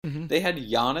Mm-hmm. They had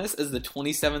Giannis as the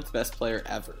 27th best player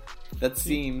ever. That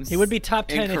seems He would be top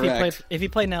 10 incorrect. if he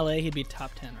played in LA. He'd be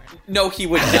top 10 right now. No, he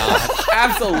would not.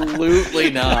 Absolutely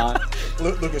not.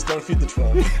 Lucas, don't feed the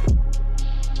troll.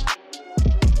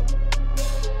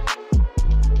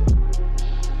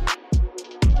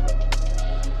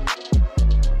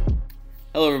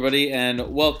 Hello, everybody,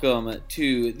 and welcome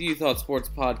to the You Thought Sports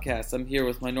Podcast. I'm here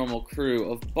with my normal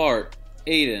crew of Bart,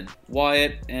 Aidan,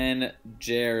 Wyatt, and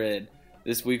Jarod.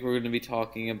 This week we're going to be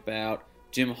talking about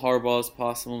Jim Harbaugh's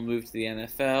possible move to the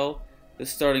NFL, the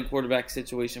starting quarterback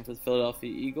situation for the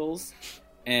Philadelphia Eagles,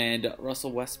 and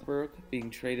Russell Westbrook being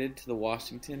traded to the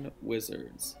Washington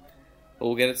Wizards. But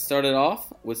we'll get it started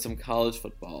off with some college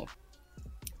football.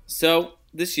 So,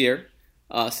 this year,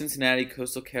 Cincinnati,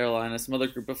 Coastal Carolina, some other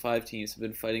group of 5 teams have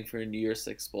been fighting for a New Year's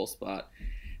Six bowl spot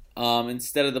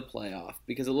instead of the playoff,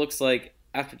 because it looks like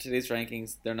after today's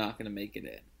rankings, they're not going to make it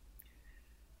in.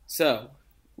 So,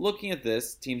 looking at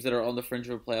this, teams that are on the fringe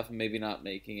of a playoff and maybe not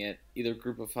making it, either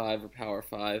group of 5 or power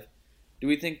 5, do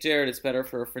we think, Jarod, it's better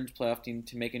for a fringe playoff team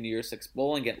to make a New Year's Six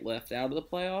bowl and get left out of the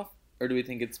playoff? Or do we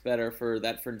think it's better for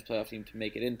that fringe playoff team to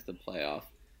make it into the playoff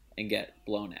and get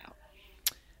blown out?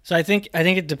 So I think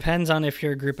it depends on if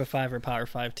you're a group of 5 or power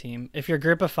 5 team. If you're a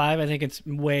group of 5, I think it's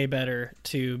way better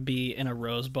to be in a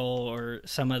Rose Bowl or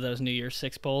some of those New Year's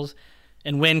Six bowls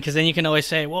and win, because then you can always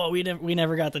say, "Well, we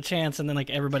never got the chance," and then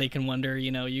like everybody can wonder,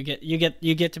 you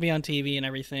get to be on TV and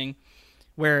everything.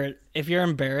 Where if you're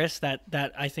embarrassed, that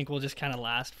I think will just kind of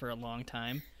last for a long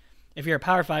time. If you're a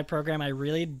power 5 program, I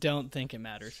really don't think it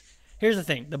matters. Here's the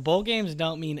thing: the bowl games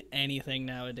don't mean anything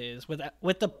nowadays. With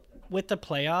the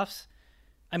playoffs,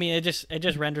 I mean, it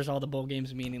just renders all the bowl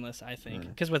games meaningless, I think.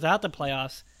 Because without the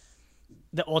playoffs,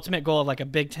 the ultimate goal of like a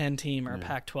Big Ten team or a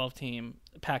Pac-12 team,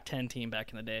 Pac-10 team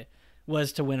back in the day,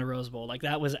 was to win a Rose Bowl. Like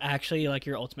that was actually like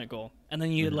your ultimate goal. And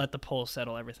then you let the polls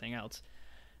settle everything else.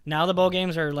 Now the bowl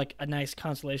games are like a nice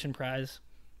consolation prize.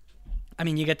 I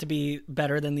mean, you get to be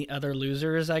better than the other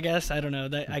losers, I guess. I don't know.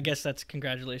 I guess that's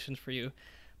congratulations for you.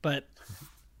 But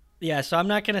yeah, so I'm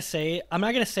not gonna say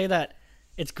that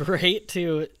it's great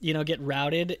to, get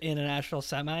routed in a national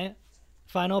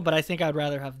semi-final, but I think I'd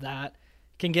rather have that.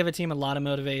 Can give a team a lot of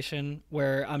motivation,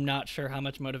 where I'm not sure how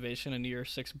much motivation a New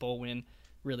Year's Six bowl win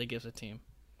really gives a team.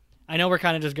 I know we're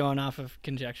kind of just going off of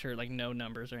conjecture, like no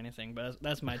numbers or anything, but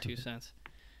that's my 2 cents.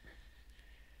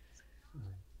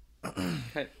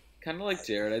 Kind of like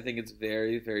Jarod, I think it's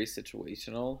very, very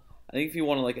situational. I think if you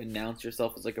want to like announce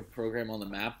yourself as like a program on the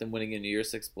map, then winning a New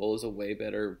Year's Six bowl is a way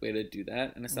better way to do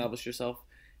that and establish yourself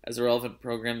as a relevant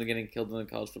program than getting killed in the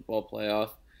college football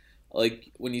playoff. Like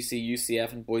when you see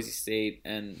UCF and Boise State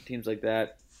and teams like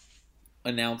that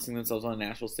announcing themselves on a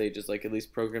national stage as like at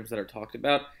least programs that are talked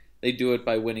about, they do it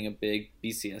by winning a big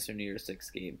BCS or New Year's Six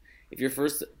game. If your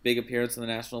first big appearance on the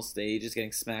national stage is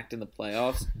getting smacked in the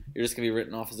playoffs, you're just going to be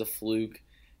written off as a fluke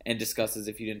and discussed as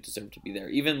if you didn't deserve to be there.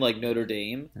 Even like Notre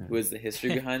Dame, who has the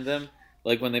history behind them,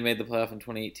 like when they made the playoff in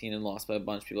 2018 and lost by a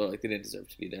bunch, people are like, they didn't deserve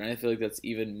to be there. And I feel like that's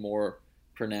even more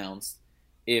pronounced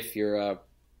if you're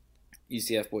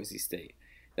UCF Boise State.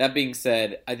 That being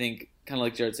said, I think, kind of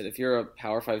like Jarod said, if you're a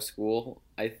Power 5 school,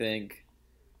 I think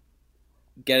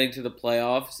getting to the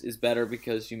playoffs is better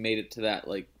because you made it to that,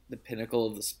 like, the pinnacle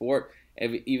of the sport.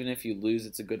 Even if you lose,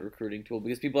 it's a good recruiting tool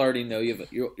because people already know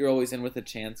you're always in with a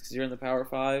chance because you're in the Power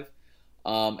 5,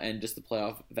 and just the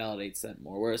playoff validates that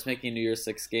more. Whereas making a New Year's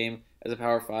Six game as a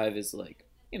Power 5 is, like,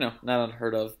 not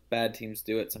unheard of. Bad teams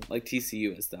do it. Like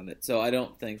TCU has done it. So I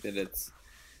don't think that it's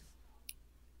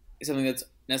something that's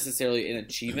necessarily an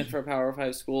achievement for a Power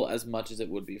 5 school as much as it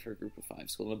would be for a Group of 5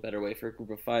 school, and a better way for a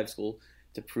Group of 5 school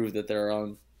to prove that they're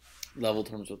on level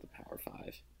terms with the Power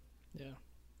 5.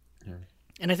 Yeah.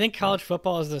 And I think college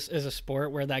football is a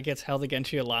sport where that gets held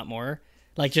against you a lot more.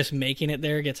 Like just making it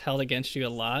there gets held against you a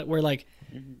lot. Where like,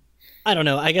 I don't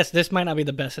know. I guess this might not be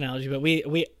the best analogy, but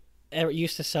we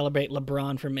used to celebrate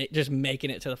LeBron for just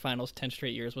making it to the finals 10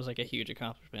 straight years was like a huge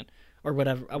accomplishment, or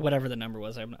whatever the number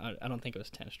was. I don't think it was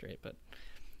 10 straight, but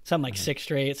something like 6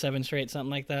 straight, 7 straight,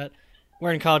 something like that.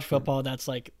 Where in college football, that's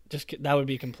like that would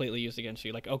be completely used against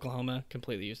you. Like Oklahoma,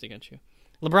 completely used against you.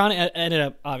 LeBron ended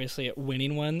up obviously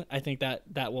winning one. I think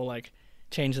that will like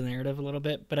change the narrative a little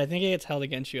bit, but I think it gets held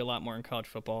against you a lot more in college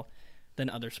football than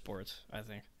other sports, I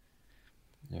think.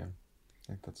 Yeah,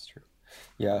 I think that's true.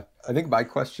 Yeah, I think my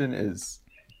question is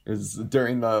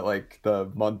during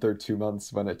the month or 2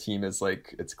 months when a team is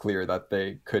like, it's clear that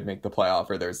they could make the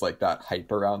playoff or there's like that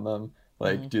hype around them,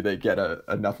 like do they get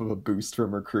enough of a boost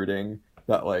from recruiting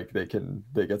that like they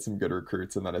get some good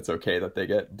recruits and then it's okay that they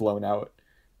get blown out?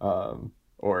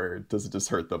 or does it just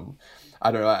hurt them?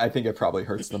 I don't know. I think it probably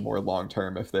hurts them more long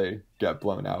term if they get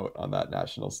blown out on that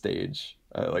national stage.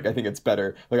 I think it's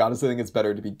better. Honestly, I think it's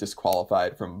better to be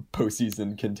disqualified from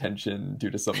postseason contention due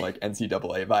to some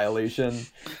NCAA violation.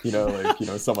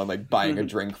 Someone buying a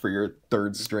drink for your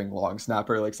third string long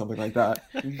snapper, something like that.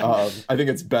 I think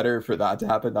it's better for that to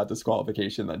happen, that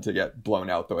disqualification, than to get blown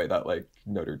out the way that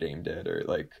Notre Dame did,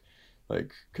 or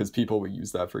because people will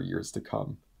use that for years to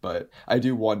come. But I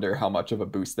do wonder how much of a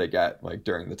boost they get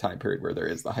during the time period where there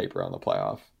is the hype around the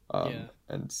playoff.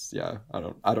 And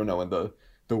I don't know when the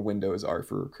windows are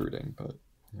for recruiting, but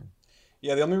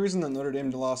yeah, the only reason that Notre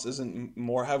Dame loss isn't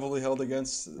more heavily held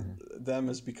against them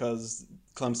is because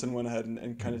Clemson went ahead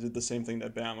and kind of did the same thing to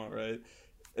Bama, right?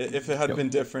 If it had been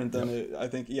different, then I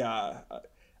think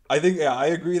I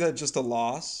agree that just a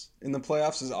loss in the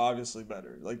playoffs is obviously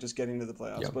better, just getting to the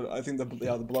playoffs. But I think the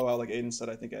blowout, like Aidan said,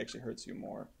 I think it actually hurts you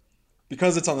more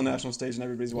because it's on the national stage and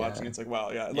everybody's watching. It's like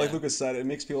Luka said, it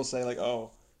makes people say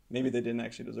oh, maybe they didn't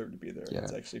actually deserve to be there.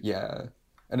 It's actually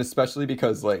and especially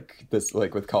because this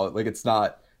with college, it's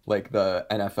not like the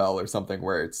NFL or something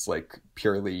where it's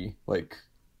purely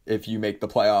if you make the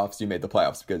playoffs, you made the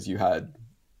playoffs because you had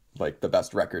the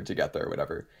best record to get there or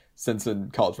whatever. Since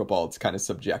in college football it's kind of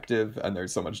subjective and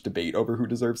there's so much debate over who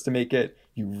deserves to make it,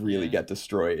 you really get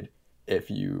destroyed if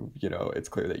it's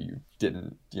clear that you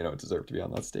didn't deserve to be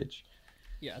on that stage.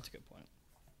 Yeah, that's a good point.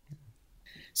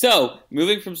 So,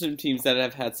 moving from some teams that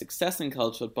have had success in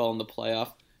college football in the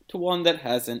playoff to one that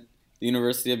hasn't, the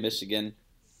University of Michigan.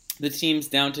 The team's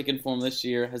downtick in form this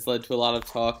year has led to a lot of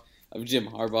talk of Jim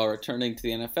Harbaugh returning to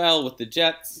the NFL, with the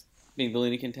Jets being the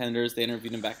leading contenders. They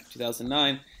interviewed him back in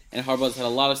 2009, and Harbaugh's had a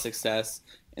lot of success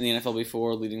in the NFL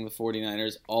before, leading the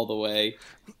 49ers all the way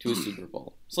to a Super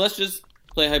Bowl. So let's just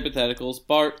play hypotheticals.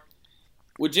 Bart,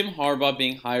 would Jim Harbaugh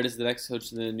being hired as the next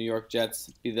coach of the New York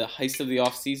Jets be the heist of the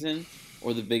offseason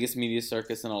or the biggest media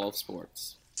circus in all of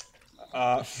sports?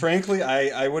 Frankly,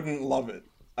 I wouldn't love it.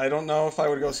 I don't know if I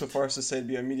would go so far as to say it'd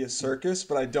be a media circus,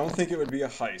 but I don't think it would be a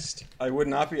heist. I would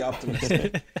not be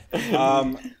optimistic.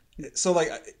 So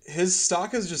his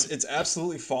stock has it's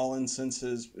absolutely fallen since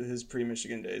his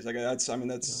pre-Michigan days. That's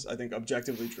I think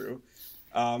objectively true.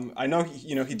 I know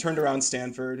he turned around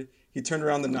Stanford. He turned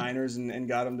around the Niners and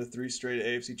got them to 3 straight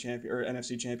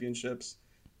NFC championships.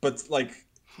 But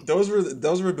those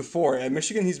were before. At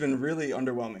Michigan, he's been really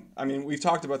underwhelming. I mean, we've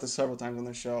talked about this several times on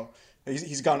the show.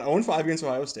 He's gone 0-5 against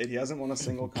Ohio State. He hasn't won a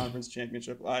single conference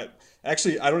championship. I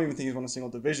don't even think he's won a single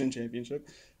division championship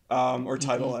or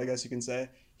title, I guess you can say.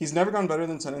 He's never gone better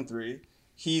than 10-3.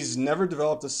 He's never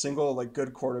developed a single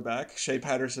good quarterback. Shea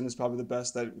Patterson is probably the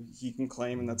best that he can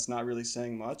claim, and that's not really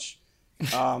saying much.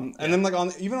 And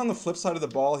then even on the flip side of the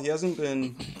ball, he hasn't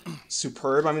been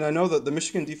superb. I mean, I know that the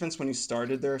Michigan defense when he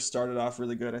started off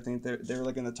really good. I think they were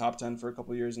in the top 10 for a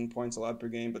couple of years in points allowed per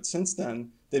game. But since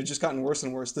then, they've just gotten worse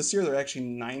and worse. This year, they're actually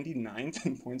 99th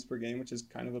in points per game, which is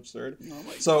kind of absurd.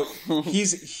 So he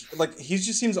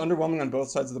just seems underwhelming on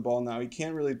both sides of the ball now. He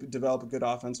can't really develop a good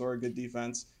offense or a good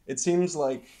defense. It seems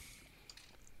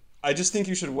I just think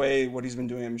you should weigh what he's been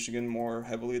doing at Michigan more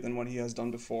heavily than what he has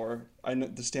done before. I know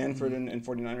the Stanford and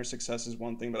 49ers success is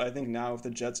one thing, but I think now if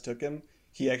the Jets took him,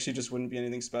 he actually just wouldn't be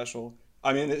anything special.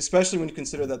 I mean, especially when you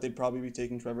consider that they'd probably be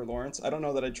taking Trevor Lawrence. I don't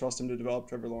know that I'd trust him to develop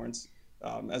Trevor Lawrence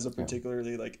as a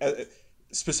particularly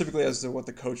specifically as to what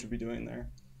the coach would be doing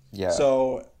there. Yeah.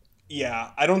 So,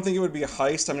 yeah, I don't think it would be a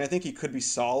heist. I mean, I think he could be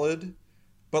solid.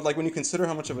 But when you consider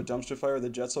how much of a dumpster fire the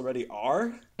Jets already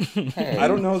are, I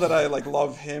don't know that I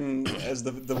love him as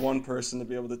the one person to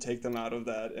be able to take them out of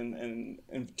that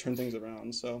and turn things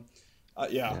around. So,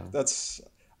 that's.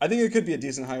 I think it could be a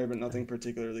decent hire, but nothing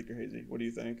particularly crazy. What do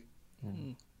you think?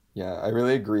 Yeah, I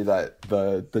really agree that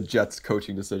the Jets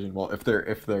coaching decision. Well, if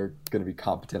they're going to be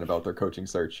competent about their coaching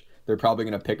search, they're probably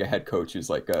going to pick a head coach who's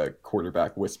a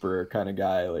quarterback whisperer kind of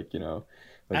guy,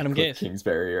 Adam Gase.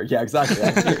 Kingsbury exactly.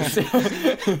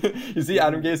 You see,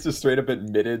 Adam Gase just straight up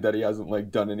admitted that he hasn't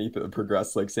done anything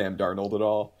progressed Sam Darnold at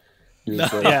all. He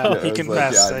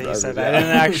confessed. He said, "I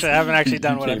haven't actually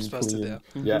done what I'm supposed to do."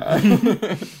 Yeah,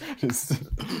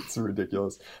 it's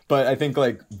ridiculous. But I think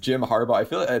Jim Harbaugh, I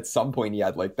feel at some point he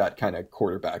had that kind of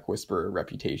quarterback whisperer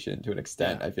reputation to an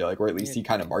extent. I feel or at least he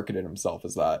kind of marketed himself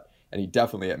as that, and he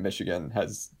definitely at Michigan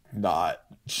has not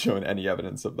shown any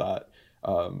evidence of that.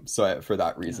 So for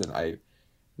that reason,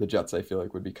 the Jets I feel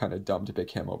would be kind of dumb to pick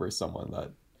him over someone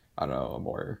that I don't know, a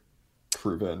more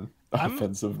proven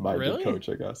offensive-minded coach,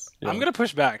 I guess. Yeah. I'm gonna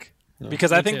push back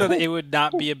because I think that it would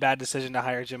not be a bad decision to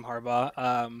hire Jim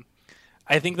Harbaugh.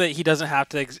 I think that he doesn't have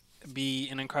to be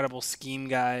an incredible scheme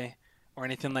guy or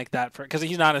anything like that because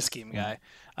he's not a scheme guy.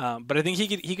 But I think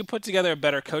he could put together a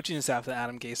better coaching staff than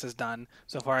Adam Gase has done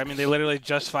so far. I mean, they literally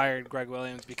just fired Greg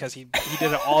Williams because he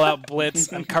did an all-out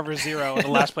blitz and cover zero in the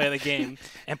last play of the game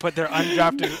and put their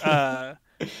undrafted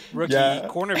rookie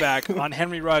cornerback on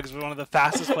Henry Ruggs, one of the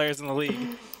fastest players in the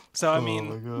league. So, I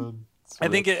mean, I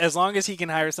think as long as he can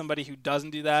hire somebody who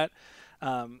doesn't do that,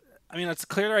 I mean, it's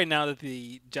clear right now that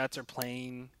the Jets are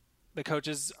playing – the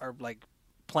coaches are, like,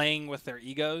 playing with their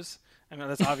egos. I mean,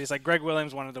 that's obvious. Like, Greg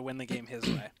Williams wanted to win the game his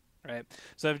way, right?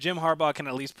 So if Jim Harbaugh can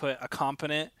at least put a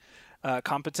competent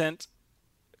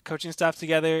coaching staff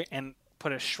together and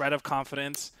put a shred of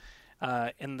confidence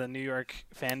in the New York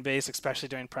fan base, especially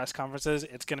during press conferences,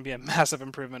 it's going to be a massive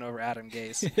improvement over Adam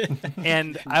Gase.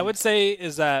 And I would say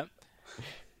is that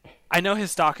I know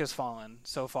his stock has fallen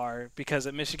so far because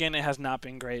at Michigan it has not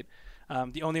been great.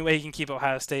 The only way he can keep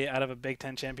Ohio State out of a Big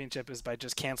Ten championship is by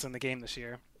just canceling the game this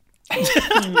year.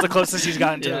 It's the closest he's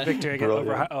gotten to a victory against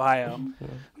over Ohio.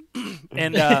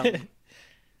 And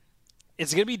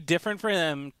it's going to be different for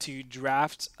them to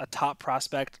draft a top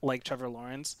prospect like Trevor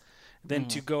Lawrence than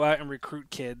to go out and recruit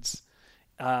kids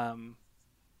in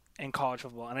college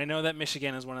football. And I know that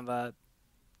Michigan is one of the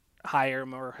higher,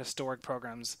 more historic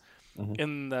programs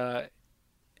in the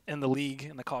league,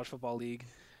 in the college football league.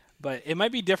 But it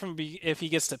might be different if he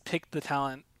gets to pick the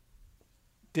talent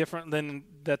different than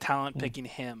the talent picking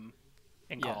him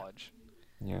in college.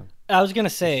 Yeah. I was going to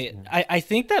say, I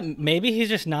think that maybe he's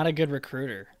just not a good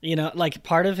recruiter. You know, like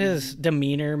part of his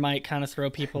demeanor might kind of throw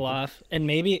people off. And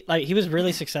maybe, like, he was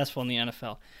really successful in the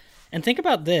NFL. And think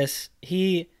about this.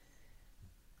 He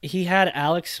had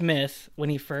Alex Smith when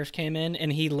he first came in,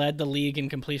 and he led the league in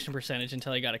completion percentage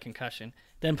until he got a concussion.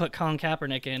 Then put Colin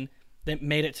Kaepernick in. I think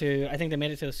they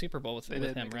made it to the Super Bowl with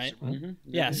him, right?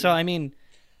 Yeah, so, I mean,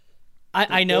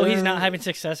 I know he's not having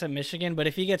success at Michigan, but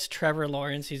if he gets Trevor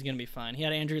Lawrence, he's going to be fine. He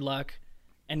had Andrew Luck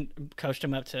and coached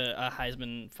him up to a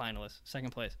Heisman finalist, second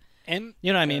place. And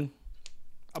you know what I mean?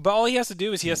 But all he has to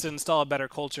do is he has to install a better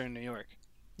culture in New York.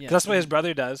 Yeah. That's what his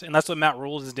brother does, and that's what Matt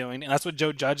Rule is doing, and that's what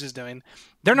Joe Judge is doing.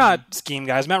 They're not scheme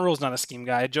guys. Matt Rule's not a scheme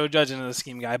guy. Joe Judge isn't a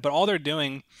scheme guy. But all they're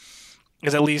doing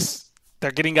is at least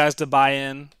they're getting guys to buy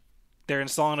in. They're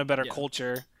installing a better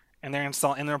culture, and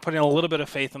they're putting a little bit of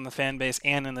faith in the fan base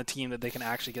and in the team that they can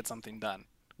actually get something done.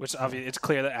 Which obviously it's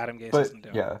clear that Adam Gase isn't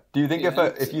doing. Yeah. Do you think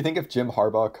if Jim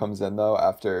Harbaugh comes in though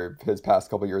after his past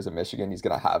couple years at Michigan, he's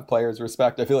going to have players'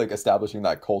 respect? I feel like establishing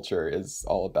that culture is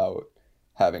all about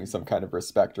having some kind of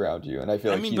respect around you, and I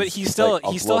feel but he still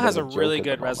has a really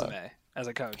good resume as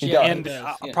a coach, and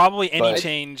probably any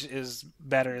change is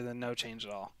better than no change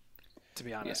at all. To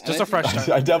be honest, just a fresh start.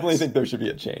 I definitely think there should be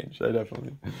a change. I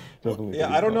definitely. Yeah,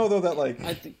 I don't know though that like.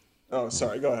 I think. Oh,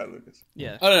 sorry. Go ahead, Lucas.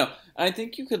 Yeah. I don't know. I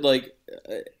think you could like.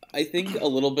 I think a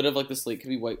little bit of like the slate could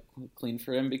be wiped clean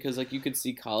for him because like you could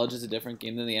see college is a different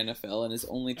game than the NFL, and his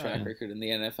only track record in the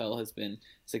NFL has been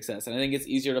success. And I think it's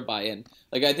easier to buy in.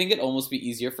 Like I think it'd almost be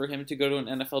easier for him to go to an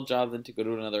NFL job than to go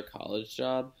to another college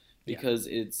job because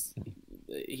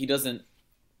he doesn't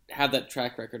have that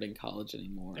track record in college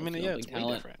anymore. I mean, it's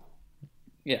way different.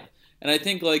 Yeah, and I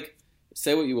think like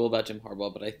say what you will about Jim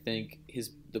Harbaugh, but I think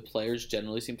the players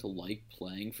generally seem to like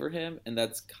playing for him, and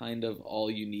that's kind of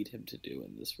all you need him to do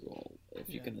in this role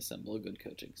if you can assemble a good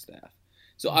coaching staff.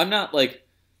 So I'm not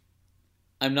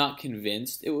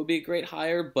convinced it would be a great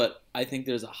hire, but I think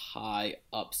there's a high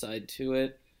upside to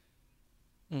it.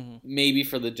 Mm-hmm. Maybe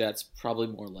for the Jets, probably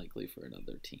more likely for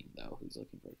another team though who's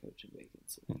looking for a coaching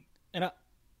vacancy. And I'll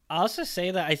also say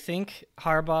that I think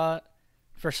Harbaugh,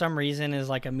 for some reason, is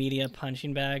like a media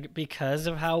punching bag because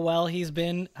of how well he's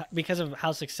been, because of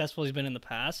how successful he's been in the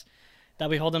past, that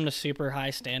we hold him to super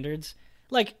high standards.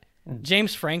 Like,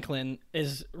 James Franklin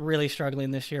is really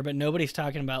struggling this year, but nobody's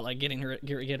talking about like getting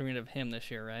rid of him this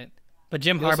year, right? But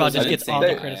Jim Harbaugh just gets all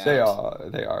the credit. They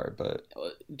are, but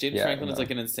James Franklin is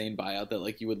like an insane buyout that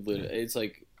like you would literally, it's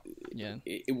like,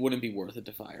 it wouldn't be worth it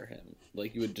to fire him.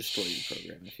 Like you would destroy the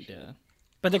program if you did. Yeah.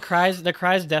 But the cries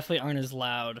definitely aren't as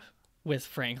loud with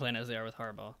Franklin as they are with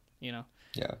Harbaugh, you know?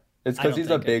 Yeah. It's because he's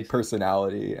a big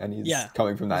personality and he's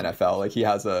coming from the NFL. Like he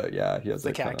has the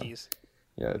khakis.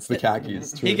 It's the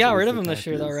khakis. He got rid of him this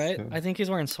year though, right? Yeah. I think he's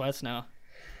wearing sweats now.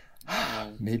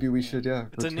 Maybe we should,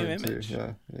 It's a new image.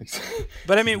 Yeah.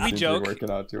 But I mean, we joke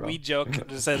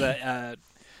to say that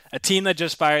a team that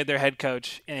just fired their head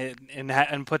coach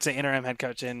and puts an interim head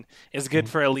coach in is good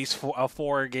for at least a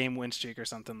 4-game win streak or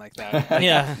something like that.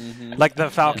 Like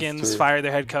the Falcons fired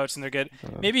their head coach and they're good.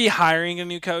 Maybe hiring a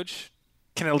new coach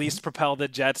can at least propel the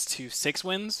Jets to 6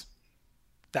 wins.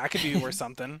 That could be worth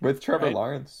something. With Trevor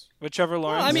Lawrence. Well,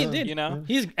 I mean, dude, you know,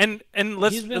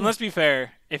 let's be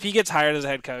fair. If he gets hired as a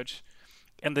head coach,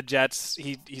 and the Jets,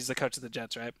 he's the coach of the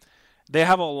Jets, right? They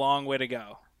have a long way to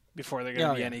go before they're going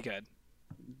to be any good.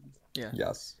 Yeah.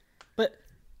 Yes. But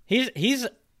he's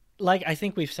like, I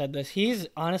think we've said this. He's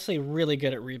honestly really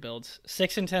good at rebuilds.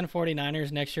 6-10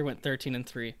 49ers next year went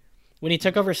 13-3. When he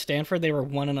took over Stanford, they were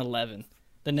 1-11.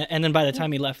 And then by the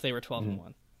time he left, they were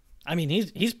 12-1. I mean,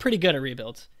 he's pretty good at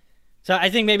rebuilds. So I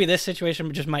think maybe this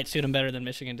situation just might suit him better than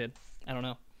Michigan did. I don't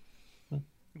know.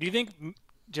 Do you think,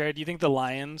 Jarod, do you think the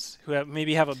Lions, who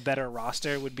maybe have a better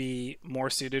roster, would be more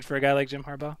suited for a guy like Jim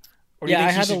Harbaugh? Or do you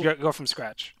think he should go from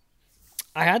scratch?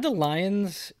 I had the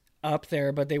Lions up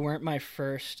there, but they weren't my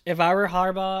first. If I were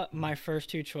Harbaugh, my first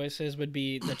two choices would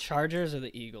be the Chargers or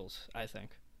the Eagles, I think.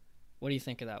 What do you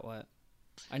think of that, Wyatt?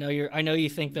 I know you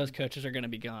think those coaches are going to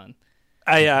be gone.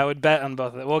 I would bet on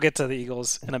both of them. We'll get to the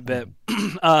Eagles in a bit.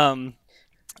 I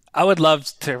would love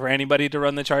for anybody to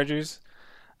run the Chargers.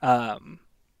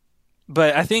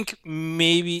 But I think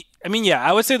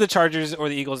I would say the Chargers or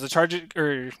the Eagles. The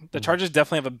Chargers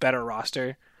definitely have a better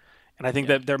roster, and I think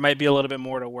that there might be a little bit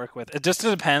more to work with. It just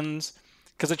depends,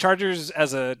 because the Chargers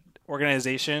as a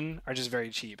organization are just very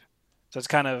cheap. So it's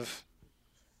kind of,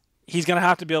 he's going to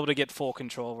have to be able to get full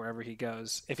control wherever he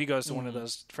goes, if he goes to one of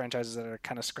those franchises that are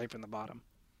kind of scraping the bottom.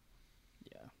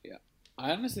 Yeah.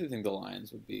 I honestly think the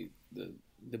Lions would be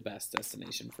the best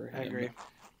destination for him. I agree.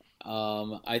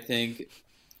 I think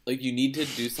you need to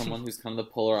do someone who's kind of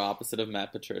the polar opposite of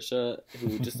Matt Patricia,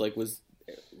 who just was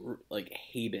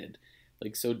hated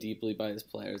so deeply by his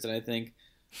players. And I think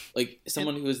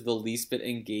someone who is the least bit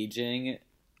engaging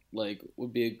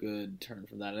would be a good turn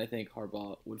from that. And I think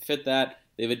Harbaugh would fit that.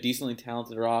 They have a decently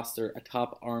talented roster, a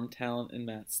top arm talent in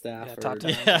Matt Stafford.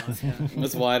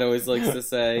 As Wyatt always likes to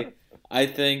say. I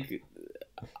think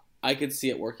I could see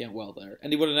it working out well there.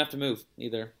 And he wouldn't have to move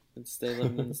either. He'd stay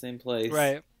living in the same place.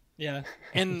 Right. Yeah.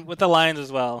 And with the Lions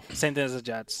as well, same thing as the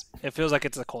Jets. It feels like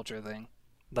it's a culture thing.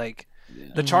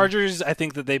 The Chargers, I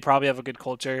think that they probably have a good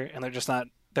culture, and they're just not,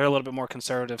 they're a little bit more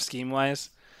conservative scheme-wise.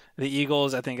 The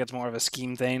Eagles, I think it's more of a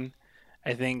scheme thing.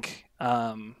 I think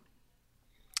the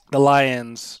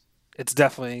Lions, it's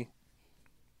definitely,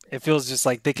 it feels just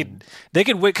like they could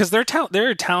win, because they're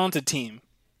a talented team.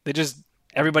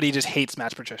 Everybody just hates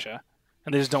Matt Patricia,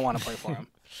 and they just don't want to play for him.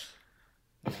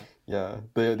 Yeah,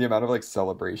 the amount of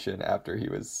celebration after he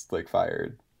was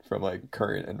fired from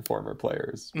current and former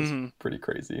players was pretty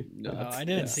crazy. No, I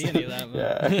didn't see any of that.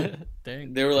 Yeah,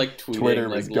 dang. They were tweeting. Twitter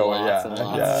was going, lots and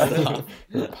lots of stuff.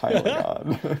 They were piling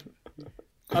on.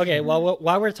 Okay, well,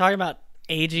 while we're talking about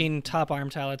aging top arm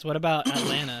talents, what about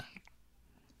Atlanta?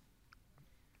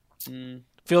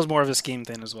 Feels more of a scheme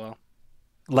thing as well.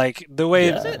 The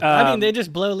way, I mean, they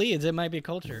just blow leads. It might be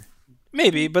culture.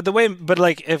 Maybe, but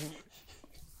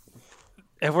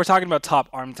if we're talking about top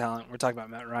arm talent, we're talking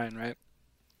about Matt Ryan, right?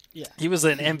 Yeah. He was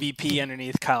an MVP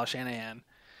underneath Kyle Shanahan.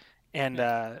 And,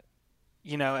 I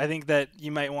think that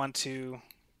you might want to...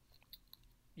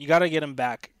 You got to get him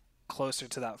back closer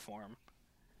to that form.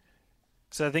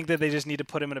 So I think that they just need to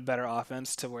put him in a better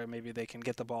offense to where maybe they can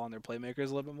get the ball on their playmakers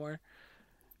a little bit more.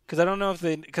 Because I don't know if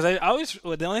they... Because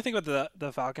the only thing about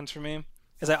the Falcons for me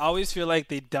is I always feel like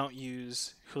they don't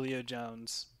use Julio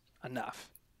Jones enough.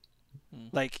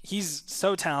 He's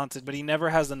so talented, but he never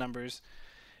has the numbers.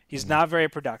 He's not very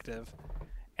productive.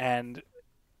 And,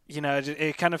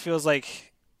 it kind of feels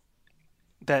like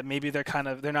that maybe they're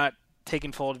not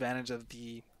taking full advantage of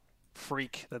the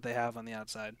freak that they have on the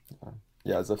outside.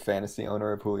 Yeah, as a fantasy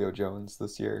owner of Julio Jones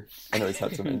this year, I know he's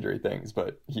had some injury things,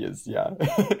 but he is,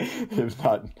 they've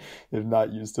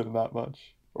not used him that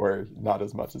much, or not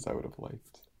as much as I would have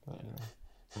liked.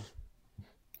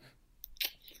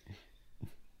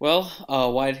 Well,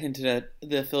 Wyatt hinted at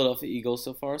the Philadelphia Eagles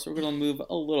so far, so we're going to move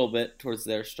a little bit towards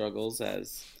their struggles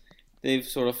as they've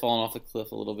sort of fallen off the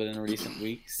cliff a little bit in recent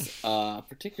weeks,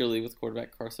 particularly with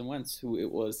quarterback Carson Wentz, who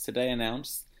it was today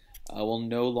announced will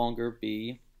no longer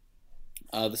be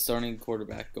the starting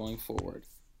quarterback going forward.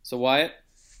 So, Wyatt,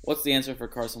 what's the answer for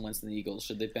Carson Wentz and the Eagles?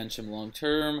 Should they bench him long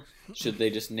term? Should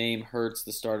they just name Hurts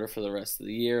the starter for the rest of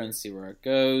the year and see where it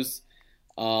goes?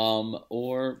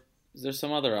 Or is there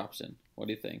some other option? What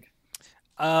do you think?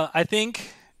 I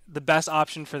think the best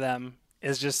option for them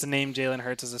is just to name Jalen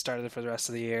Hurts as the starter for the rest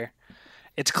of the year.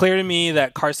 It's clear to me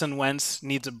that Carson Wentz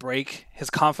needs a break. His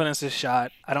confidence is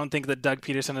shot. I don't think that Doug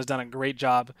Peterson has done a great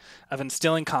job of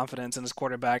instilling confidence in his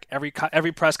quarterback.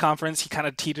 Every press conference, he kind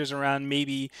of teeters around.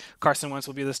 Maybe Carson Wentz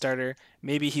will be the starter.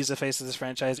 Maybe he's the face of this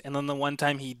franchise. And then the one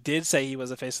time he did say he was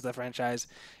the face of the franchise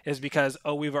is because,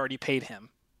 we've already paid him.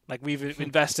 We've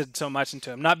invested so much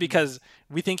into him. Not because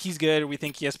we think he's good or we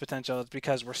think he has potential. It's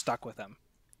because we're stuck with him.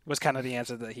 was kind of the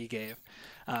answer that he gave.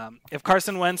 If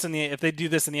Carson Wentz if they do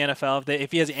this in the NFL,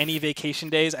 if he has any vacation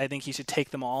days, I think he should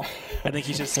take them all. I think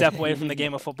he should step away from the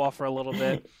game of football for a little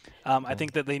bit. I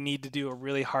think that they need to do a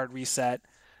really hard reset,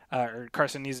 or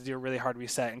Carson needs to do a really hard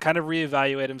reset and kind of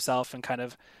reevaluate himself and kind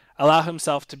of allow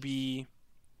himself to be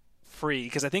free.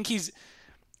 Because I think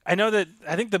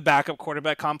the backup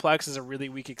quarterback complex is a really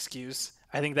weak excuse.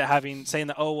 I think that saying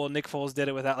that, oh, well, Nick Foles did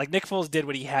it without, like, Nick Foles did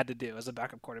what he had to do as a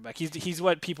backup quarterback. He's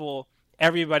what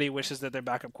everybody wishes that their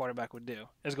backup quarterback would do,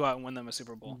 is go out and win them a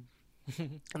Super Bowl.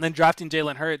 And then drafting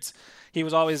Jalen Hurts, he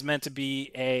was always meant to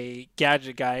be a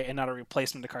gadget guy and not a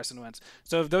replacement to Carson Wentz.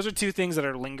 So if those are two things that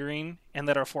are lingering and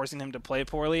that are forcing him to play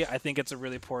poorly, I think it's a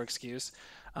really poor excuse.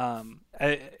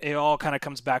 It all kind of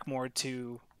comes back more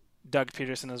to Doug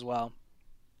Peterson as well.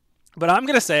 But I'm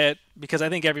going to say it because I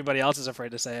think everybody else is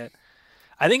afraid to say it.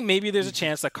 I think maybe there's a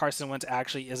chance that Carson Wentz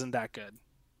actually isn't that good.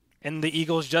 And the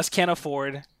Eagles just can't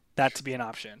afford that to be an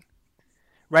option.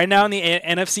 Right now in the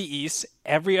NFC East,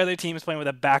 every other team is playing with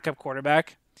a backup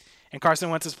quarterback, and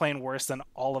Carson Wentz is playing worse than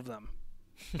all of them.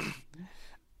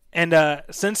 And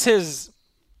since his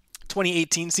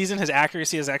 2018 season, his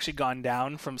accuracy has actually gone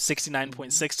down from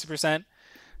 69.6%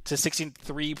 to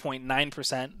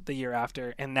 63.9% the year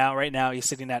after, and right now he's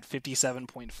sitting at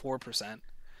 57.4%.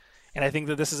 And I think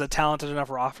that this is a talented enough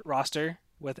roster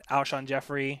with Alshon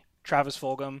Jeffrey, Travis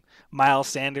Fulgham, Miles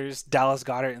Sanders, Dallas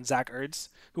Goedert, and Zach Ertz,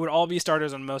 who would all be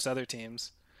starters on most other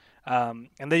teams. And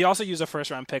they also use a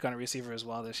first-round pick on a receiver as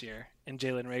well this year in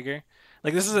Jalen Reagor.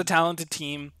 Like, this is a talented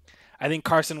team. I think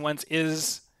Carson Wentz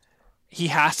he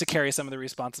has to carry some of the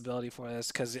responsibility for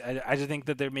this because I just think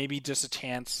that there may be just a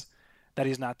chance that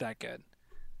he's not that good.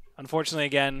 Unfortunately,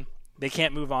 again, they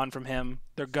can't move on from him.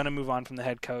 They're going to move on from the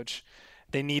head coach.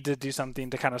 They need to do something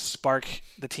to kind of spark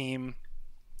the team.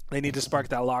 They need to spark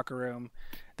that locker room.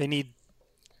 They need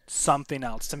something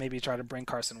else to maybe try to bring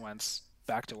Carson Wentz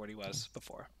back to what he was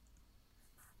before.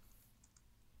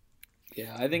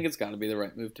 Yeah, I think it's got to be the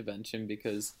right move to bench him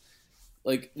because,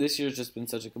 like, this year's just been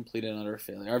such a complete and utter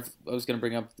failure. I was going to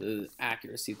bring up the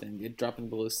accuracy thing. Dropping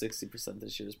below 60%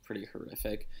 this year is pretty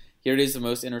horrific. He already has the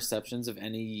most interceptions of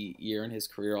any year in his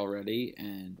career already,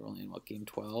 and we're only in, game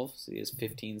 12? So he has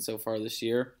 15 so far this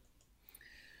year.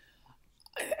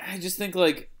 I just think,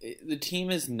 like, the team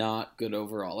is not good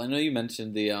overall. I know you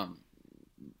mentioned the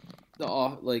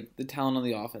talent on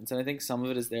the offense, and I think some of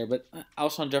it is there, but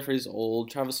Alshon Jeffrey's old,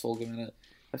 Travis Fulgham had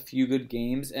a few good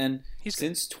games, and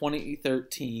since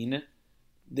 2013,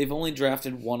 they've only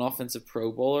drafted one offensive Pro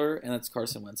Bowler, and that's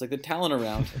Carson Wentz. Like, the talent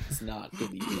around him is not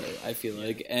good either, I feel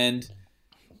like. And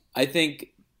I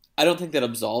don't think that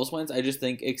absolves Wentz. I just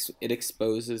think it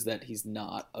exposes that he's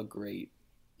not a great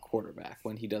quarterback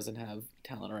when he doesn't have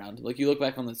talent around him. Like, you look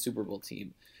back on the Super Bowl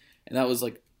team, and that was,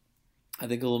 like, I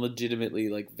think a legitimately,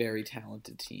 like, very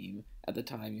talented team at the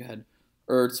time. You had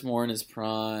Ertz more in his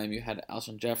prime. You had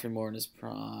Alshon Jeffrey more in his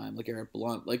prime. Like, Eric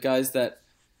Blunt. Like, guys that,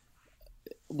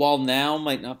 while now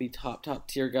might not be top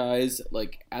tier guys,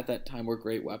 like, at that time were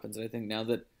great weapons. And I think now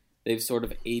that they've sort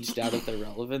of aged out of their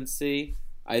relevancy,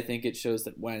 I think it shows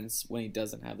that Wentz, when he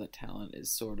doesn't have that talent, is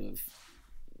sort of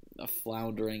a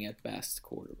floundering at best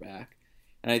quarterback.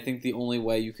 And I think the only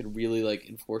way you could really, like,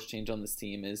 enforce change on this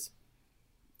team is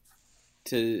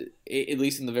to, at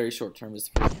least in the very short term, is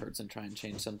to put Hurts and try and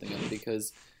change something up,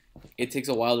 because it takes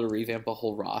a while to revamp a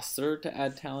whole roster to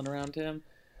add talent around him.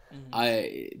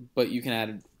 But you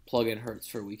can plug in Hurts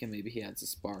for a week and maybe he adds a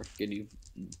spark and you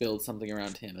build something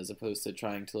around him, as opposed to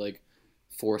trying to, like,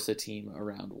 force a team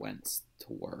around Wentz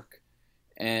to work.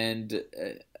 And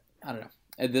I don't know.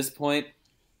 At this point,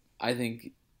 I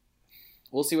think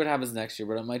we'll see what happens next year,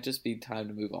 but it might just be time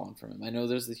to move on from him. I know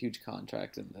there's a huge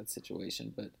contract in that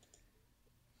situation, but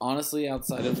honestly,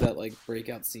 outside of that, like,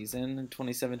 breakout season in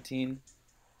 2017,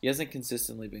 he hasn't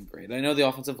consistently been great. I know the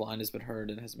offensive line has been hurt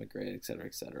and hasn't been great, et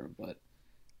cetera, but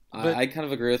I kind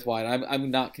of agree with Wyatt.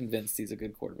 I'm not convinced he's a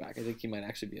good quarterback. I think he might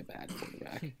actually be a bad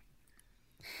quarterback.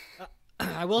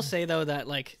 I will say, though, that,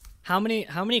 like, how many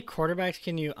quarterbacks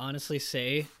can you honestly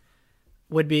say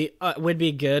would be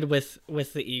good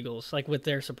with the Eagles, like, with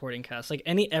their supporting cast? Like,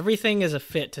 everything is a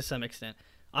fit to some extent.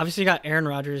 Obviously, you got Aaron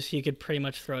Rodgers. He could pretty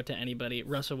much throw it to anybody.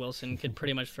 Russell Wilson could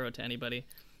pretty much throw it to anybody.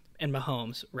 And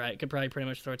Mahomes, right, could probably pretty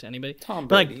much throw it to anybody. Tom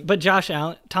Brady. But Josh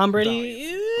Allen, Tom Brady,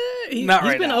 he's been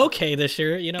now. okay this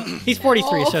year. You know, he's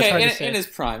 43, so it's hard to say. In his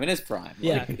prime.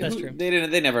 Yeah, like, that's true.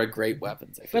 They never had great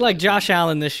weapons. But, like, Josh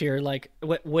Allen this year, like,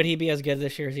 would he be as good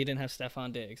this year if he didn't have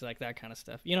Stephon Diggs? Like, that kind of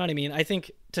stuff. You know what I mean? I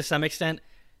think, to some extent,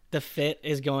 the fit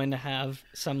is going to have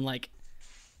some, like,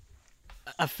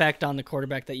 effect on the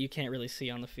quarterback that you can't really see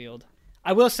on the field.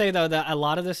 I will say though that a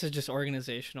lot of this is just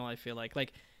organizational. I feel like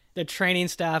the training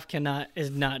staff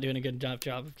is not doing a good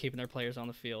job of keeping their players on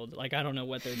the field. Like I don't know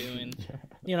what they're doing.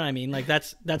 You know what I mean? Like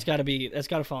that's got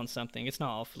to fall on something. It's not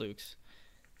all flukes.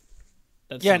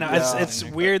 It's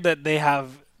weird that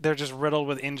they're just riddled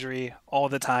with injury all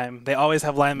the time. They always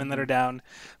have linemen that are down.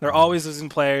 They're always losing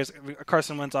players.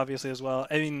 Carson Wentz obviously as well.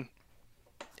 I mean,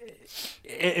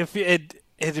 it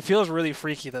feels really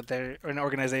freaky that they're an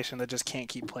organization that just can't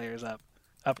keep players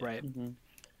upright.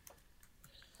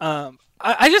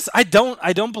 I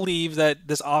don't believe that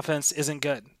this offense isn't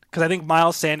good, because I think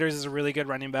Miles Sanders is a really good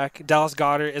running back. Dallas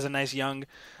Goedert is a nice young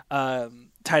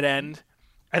tight end.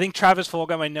 I think Travis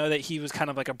Fulgham, I know that he was kind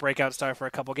of like a breakout star for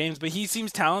a couple games, but he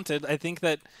seems talented. I think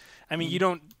that, you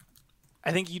don't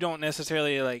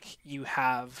necessarily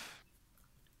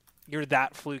you're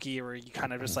that fluky, or you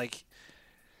kind of just like,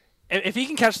 if he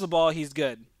can catch the ball, he's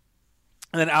good.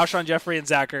 And then Alshon Jeffrey and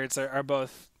Zach Ertz are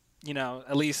both,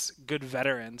 at least good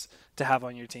veterans to have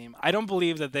on your team. I don't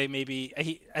believe that they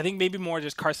I think maybe more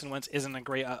just Carson Wentz isn't a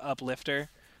great uplifter,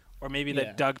 or maybe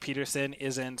that Doug Peterson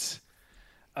isn't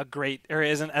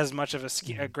isn't as much of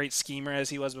a great schemer as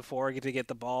he was before to get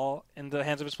the ball in the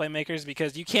hands of his playmakers,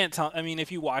 because you can't tell. I mean,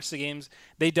 if you watch the games,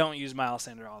 they don't use Miles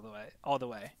Sanders all the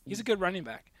way. He's a good running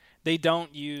back. They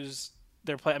don't use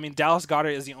their play. I mean, Dallas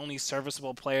Goedert is the only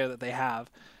serviceable player that they have,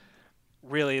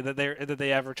 really, that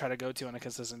they ever try to go to on a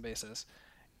consistent basis.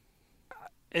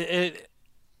 It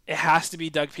has to be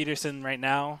Doug Peterson right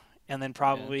now, and then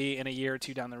probably in a year or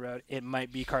two down the road, it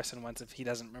might be Carson Wentz if he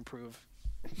doesn't improve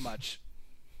much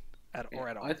at all.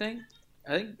 I think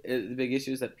the big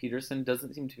issue is that Peterson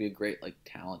doesn't seem to be a great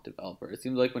talent developer. It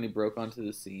seems like when he broke onto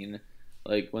the scene,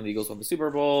 when the Eagles won the Super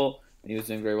Bowl and he was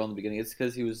doing very well in the beginning, it's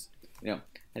because he was had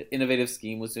an innovative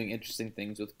scheme, was doing interesting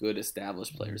things with good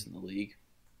established players in the league.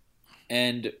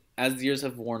 And as the years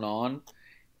have worn on,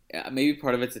 maybe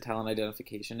part of it's a talent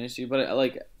identification issue, but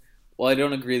while I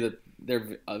don't agree that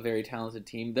they're a very talented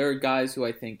team, there are guys who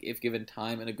I think, if given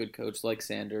time and a good coach like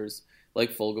Sanders,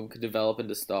 like Fulgham, could develop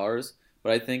into stars.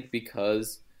 But I think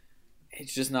because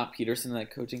it's just not Peterson and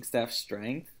that coaching staff's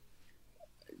strength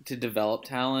to develop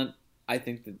talent, I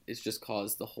think that it's just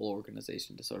caused the whole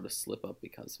organization to sort of slip up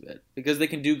because of it. Because they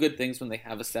can do good things when they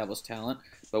have established talent,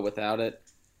 but without it,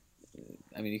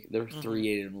 I mean, they're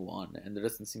 3-8-1, and there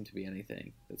doesn't seem to be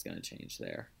anything that's going to change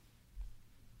there.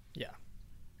 Yeah.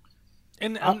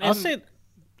 And I'll say,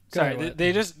 sorry,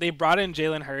 they brought in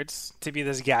Jalen Hurts to be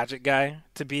this gadget guy,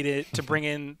 to be like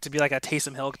a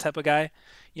Taysom Hill type of guy,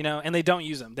 and they don't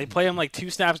use him. They play him 2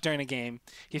 snaps during a game.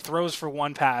 He throws for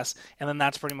 1 pass, and then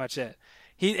that's pretty much it.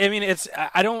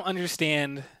 I don't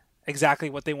understand exactly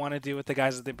what they want to do with the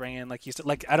guys that they bring in. Like you said,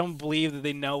 I don't believe that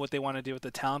they know what they want to do with the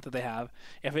talent that they have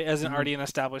if it isn't already an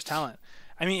established talent.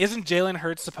 I mean, isn't Jalen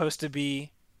Hurts supposed to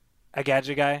be a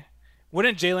gadget guy?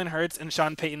 Wouldn't Jalen Hurts and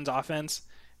Sean Payton's offense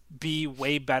be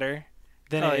way better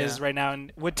than it is right now?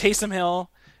 And would Taysom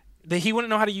Hill, he wouldn't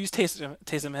know how to use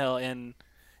Taysom Hill in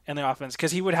their offense,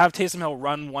 because he would have Taysom Hill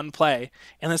run 1 play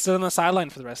and then sit on the sideline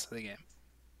for the rest of the game.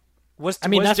 That's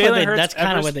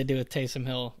kind of what they do with Taysom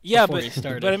Hill. Yeah, before he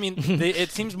started. But I mean,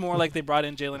 it seems more like they brought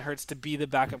in Jalen Hurts to be the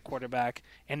backup quarterback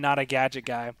and not a gadget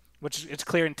guy, which it's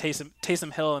clear in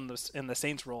Taysom Hill in the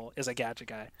Saints role is a gadget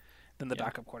guy than the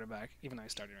backup quarterback, even though he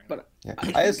started. But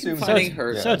I assume so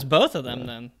it's both of them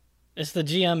then. It's the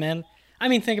GM and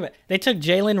think about it. They took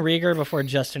Jalen Reagor before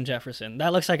Justin Jefferson.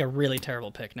 That looks like a really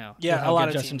terrible pick now. Yeah, a lot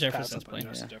of Justin teams Jefferson's playing.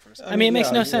 Jefferson. I mean, it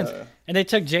makes no sense. And they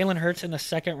took Jalen Hurts in the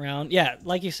 2nd round. Yeah,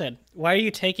 like you said, why are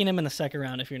you taking him in the 2nd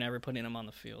round if you're never putting him on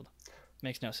the field?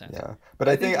 Makes no sense. Yeah, but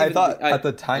I thought at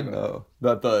the time though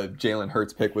that the Jalen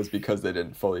Hurts pick was because they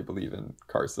didn't fully believe in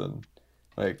Carson.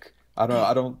 I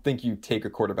don't think you take a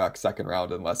quarterback 2nd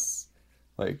round unless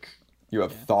you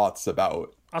have thoughts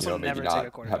about also maybe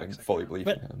not having fully belief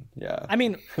in him. Yeah. I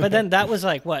mean, but then that was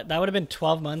what? That would have been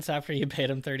 12 months after you paid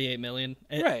him $38 million.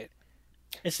 Right.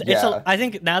 I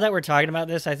think now that we're talking about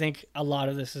this, I think a lot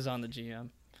of this is on the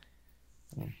GM.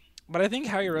 But I think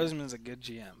Howie Roseman's a good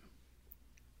GM.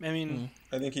 I mean,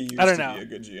 I think he used to be a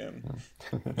good GM.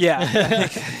 Yeah.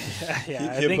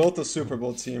 He built the Super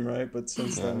Bowl team, right? But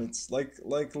since then, it's like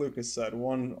Lucas said,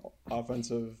 1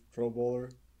 offensive Pro Bowler.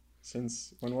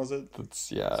 Since when was it?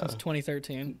 Since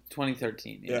 2013.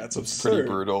 2013. Yeah, it's absurd. Pretty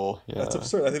brutal. Yeah, that's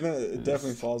absurd. I think that it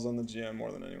definitely falls on the GM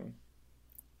more than anyone.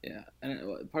 Yeah,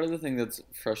 and part of the thing that's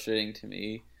frustrating to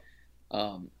me,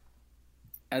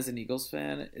 as an Eagles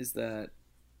fan, is that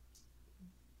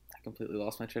I completely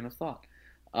lost my train of thought.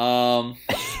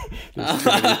 There's too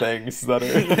many things that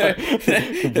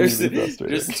are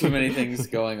there's too many things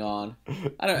going on.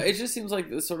 I don't know. It just seems like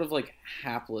this sort of like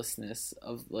haplessness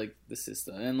of like the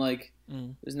system, and like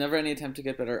there's never any attempt to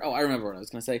get better. Oh, I remember what I was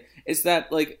gonna say. It's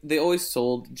that like they always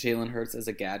sold Jalen Hurts as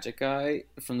a gadget guy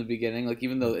from the beginning. Like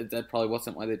even though that probably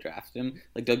wasn't why they drafted him.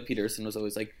 Like Doug Peterson was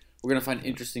always like, we're gonna find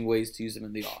interesting ways to use him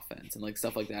in the offense and like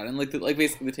stuff like that. And like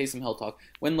basically the Taysom Hill talk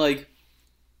when like.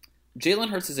 Jalen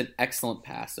Hurts is an excellent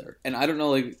passer, and I don't know,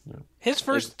 like his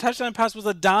first touchdown pass was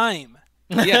a dime.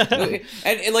 Yeah,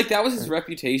 and like that was his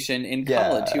reputation in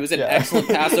college. He was an excellent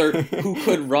passer who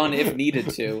could run if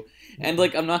needed to, and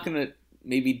like I'm not gonna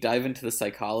maybe dive into the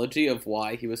psychology of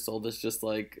why he was sold as just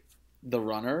like the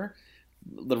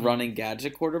running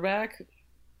gadget quarterback,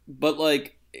 but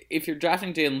like if you're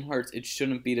drafting Jalen Hurts, it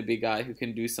shouldn't be to be a guy who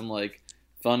can do some like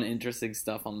fun, interesting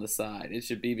stuff on the side. It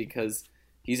should be because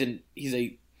he's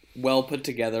a well put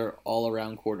together all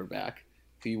around quarterback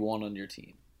who you want on your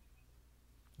team.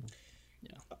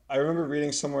 Yeah, I remember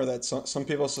reading somewhere that some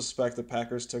people suspect the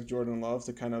Packers took Jordan Love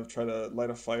to kind of try to light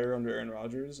a fire under Aaron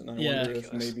Rodgers, and I wonder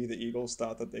if maybe the Eagles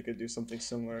thought that they could do something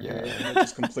similar here, and it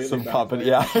just completely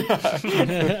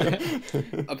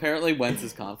Apparently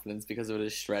Wentz's confidence because of it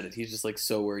is shredded. He's just like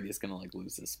so worried he's gonna like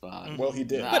lose his spot. Well, he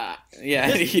did.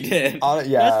 Yeah, he did.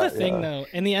 That's the thing though.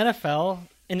 In the NFL,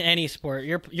 in any sport,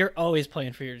 you're always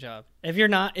playing for your job. If you're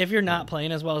not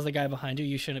playing as well as the guy behind you,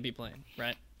 you shouldn't be playing,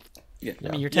 right? Yeah.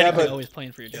 I mean, you're technically always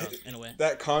playing for your job in a way.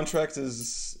 That contract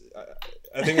is,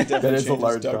 I think it definitely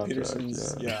changes Doug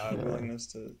Peterson's willingness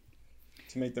to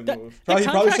make the move. He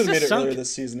probably should have made it earlier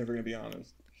this season, if we're going to be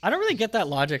honest. I don't really get that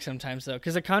logic sometimes, though,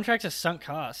 because the contract's a sunk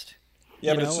cost.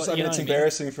 Yeah, but it's just, it's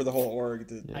embarrassing for the whole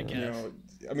org. I guess.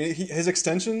 I mean, his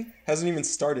extension hasn't even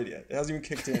started yet. It hasn't even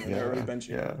kicked in, and they're already benching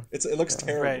him. It looks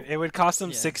terrible. Right. It would cost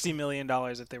them $60 million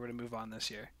if they were to move on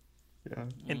this year. Yeah.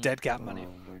 In dead cap money.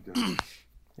 Oh, my goodness.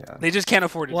 Yeah. They just can't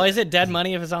afford it. Well, is it dead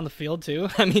money if it's on the field too?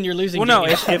 I mean, you're losing. Well, no.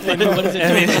 If they what is it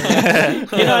doing?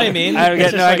 You know what I mean? I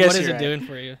guess what is you're it doing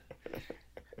for you?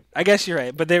 I guess you're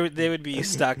right, but they would be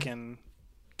stuck in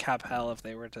cap hell if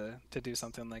they were to do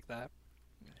something like that.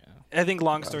 Yeah. I think,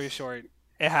 long story short,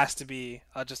 it has to be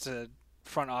just a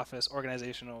front office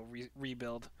organizational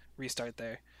rebuild, restart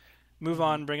there. Move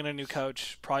on, bring in a new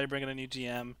coach, probably bring in a new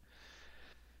GM.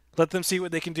 Let them see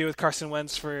what they can do with Carson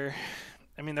Wentz for.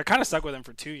 I mean, they're kind of stuck with him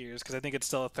for 2 years because I think it's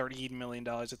still $30 million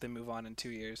if they move on in 2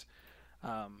 years.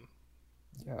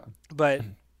 But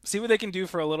see what they can do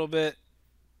for a little bit,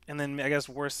 and then I guess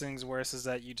worse things worse is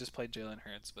that you just played Jalen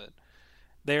Hurts, but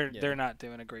they're not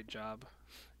doing a great job,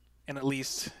 and at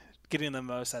least getting the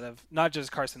most out of not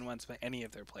just Carson Wentz but any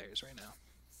of their players right now.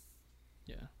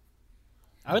 Yeah,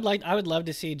 I would love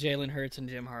to see Jalen Hurts and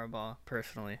Jim Harbaugh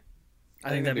personally. I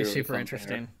think that'd be really super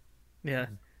interesting. Yeah.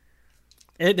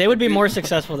 They would be more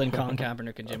successful than Colin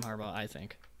Kaepernick and Jim Harbaugh, I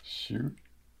think. Shoot.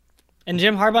 And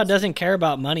Jim Harbaugh doesn't care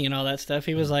about money and all that stuff.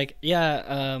 He was like,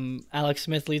 Alex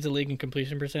Smith leads the league in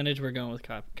completion percentage. We're going with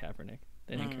Kaepernick.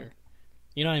 They didn't care.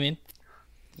 You know what I mean?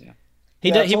 Yeah.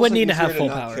 He wouldn't need to have full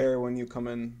not power. Care when you come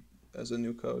in as a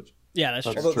new coach. Yeah, that's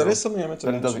true. Although that is something I meant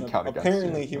to mention.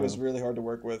 Apparently, he was you. really hard to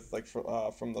work with, like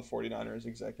from the 49ers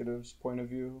executives' point of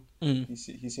view.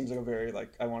 He seems like a very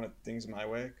I wanted things my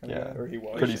way kind of guy, or he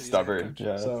was pretty stubborn.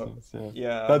 Yeah, so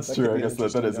that's true. I guess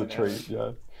that is a trait.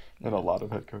 Yeah, and a lot of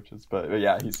head coaches, but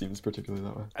yeah, he seems particularly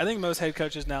that way. I think most head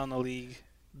coaches now in the league,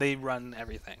 they run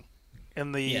everything,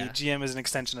 and the GM is an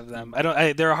extension of them.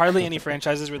 There are hardly any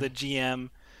franchises where the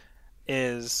GM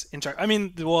is in charge. I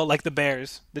mean, well, like the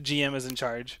Bears, the GM is in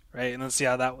charge, right? And let's see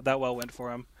how that well went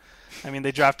for him. I mean,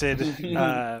 they drafted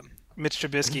Mitch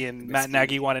Trubisky, and Matt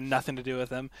Nagy wanted nothing to do with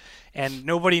him, and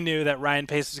nobody knew that Ryan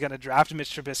Pace was going to draft Mitch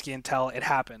Trubisky until it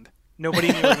happened.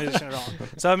 Nobody knew the position at all.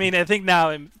 So I mean, I think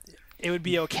now it would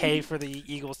be okay for the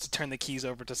Eagles to turn the keys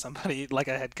over to somebody like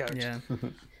a head coach. Yeah,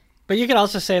 but you could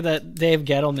also say that Dave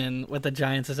Gettleman with the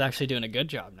Giants is actually doing a good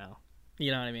job now.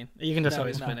 You know what I mean? You can just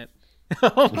always spin it.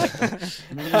 You're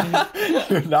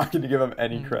not going to give them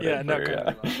any credit. Yeah, no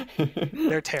credit.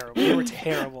 They're terrible. They were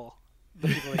terrible. The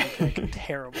people that you pick,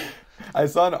 terrible. I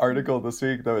saw an article this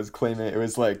week that was claiming it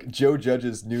was like Joe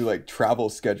Judge's new travel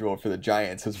schedule for the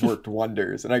Giants has worked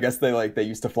wonders, and I guess they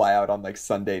used to fly out on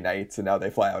Sunday nights, and now they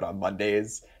fly out on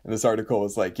Mondays. And this article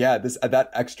was like, yeah, that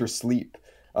extra sleep.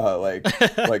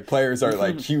 Players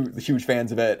are huge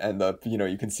fans of it, and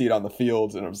you can see it on the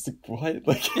field, and I'm just like, what? It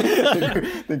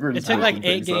took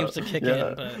 8 games to kick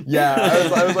in, but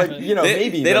I was like,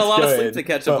 maybe they had a lot good, of sleep to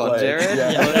catch up on, Jarod.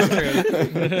 Yeah, that's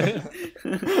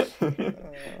true.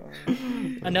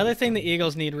 Another thing the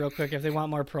Eagles need real quick if they want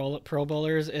more pro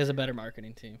bowlers is a better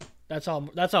marketing team. That's all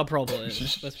Pro Bowl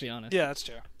is. Let's be honest. Yeah, that's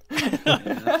true.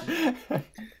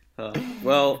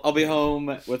 Well, I'll be home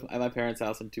at my parents'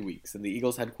 house in 2 weeks, and the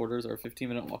Eagles headquarters are a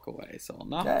 15-minute walk away. So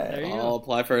I'll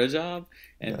apply for a job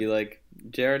and be like,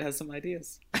 Jarod has some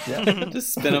ideas. Yeah.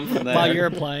 Just spin them from there. While you're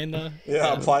applying, though.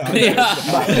 Yeah, apply on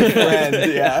My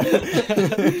friend, yeah.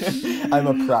 I'm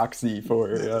a proxy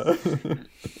for.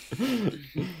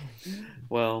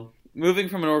 Well, moving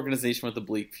from an organization with a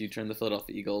bleak future in the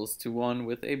Philadelphia Eagles to one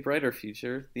with a brighter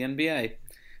future, the NBA.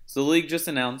 So the league just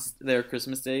announced their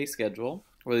Christmas Day schedule,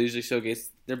 where they usually showcase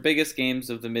their biggest games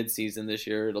of the midseason this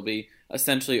year. It'll be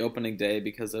essentially opening day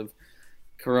because of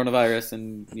coronavirus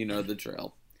and you know the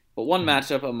drill. But one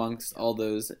matchup amongst all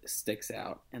those sticks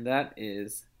out, and that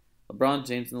is LeBron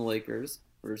James and the Lakers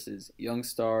versus young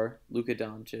star Luka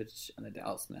Doncic and the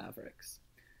Dallas Mavericks.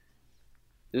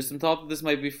 There's some thought that this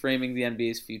might be framing the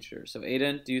NBA's future. So,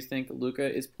 Aidan, do you think Luka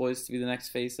is poised to be the next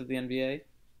face of the NBA?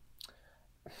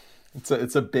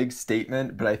 It's a big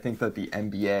statement, but I think that the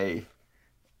NBA,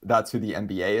 that's who the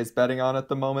NBA is betting on at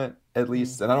the moment, at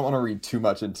least. And I don't want to read too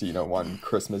much into, one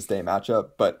Christmas Day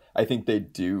matchup, but I think they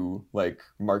do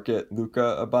market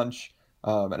Luka a bunch.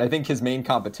 And I think his main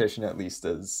competition at least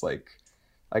is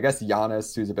I guess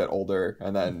Giannis, who's a bit older,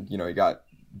 and then, you got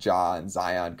Ja and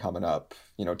Zion coming up,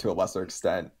 to a lesser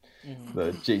extent.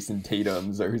 The Jason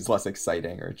Tatums, or who's less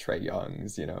exciting, or Trae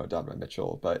Youngs, Donovan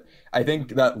Mitchell. But I think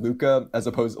that Luka, as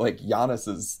opposed Giannis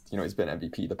is, he's been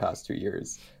MVP the past 2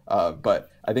 years. But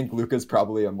I think Luka's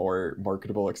probably a more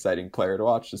marketable, exciting player to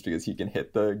watch just because he can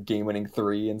hit the game-winning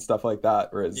three and stuff like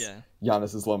that. Whereas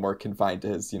Giannis is a little more confined to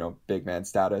his, big man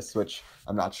status, which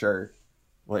I'm not sure,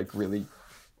 really,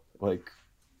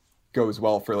 goes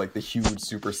well for the huge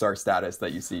superstar status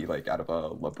that you see out of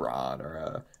a LeBron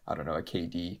or a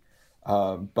KD.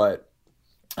 But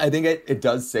I think it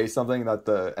does say something that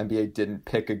the NBA didn't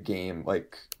pick a game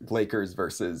like Lakers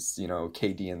versus,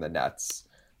 KD and the Nets,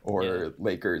 or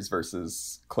Lakers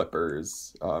versus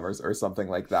Clippers, or something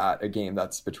like that. A game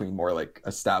that's between more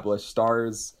established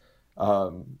stars,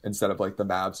 instead of the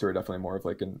Mavs, who are definitely more of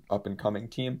an up and coming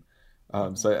team.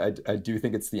 So I do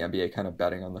think it's the NBA kind of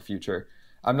betting on the future.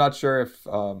 I'm not sure if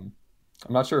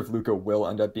Luka will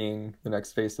end up being the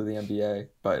next face of the NBA,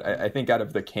 but I think out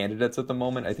of the candidates at the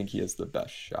moment, I think he has the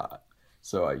best shot.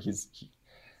 So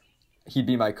he'd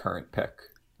be my current pick,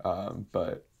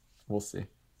 but we'll see.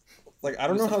 I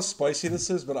don't know how spicy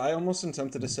this is, but I almost am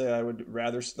tempted to say I would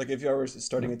rather, if I were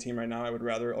starting a team right now, I would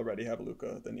rather already have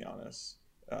Luka than Giannis,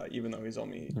 even though he's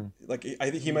only,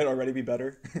 I think he might already be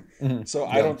better. So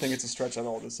I don't think it's a stretch at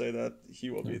all to say that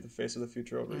he will be the face of the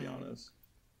future over Giannis.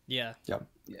 Yeah.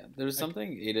 There's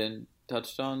something Aidan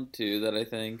touched on too that I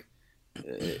think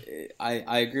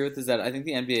I agree with, is that I think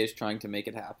the NBA is trying to make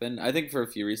it happen. I think for a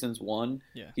few reasons. One,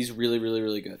 he's really, really,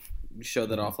 really good. You showed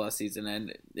that off last season,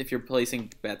 and if you're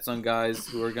placing bets on guys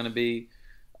who are going to be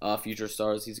future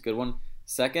stars, he's a good one.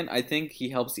 Second, I think he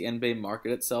helps the NBA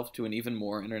market itself to an even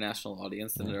more international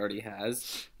audience than it already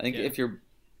has. I think if you're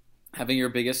having your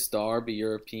biggest star be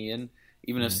European,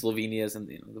 even if Slovenia isn't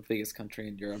the biggest country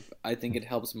in Europe, I think it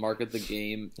helps market the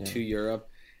game to Europe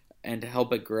and to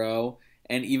help it grow,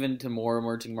 and even to more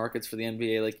emerging markets for the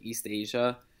NBA like East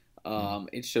Asia.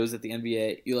 It shows that the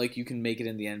NBA, you can make it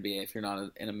in the NBA if you're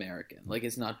not an American.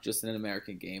 It's not just an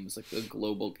American game; it's a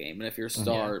global game. And if your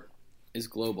star is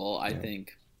global, I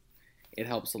think it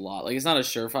helps a lot. It's not a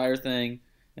surefire thing,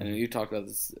 and you talked about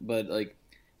this, but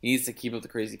he needs to keep up the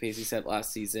crazy pace he set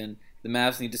last season. The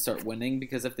Mavs need to start winning,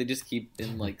 because if they just keep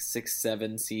in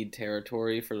 6-7 seed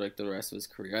territory for the rest of his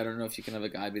career, I don't know if you can have a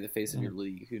guy be the face of your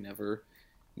league who never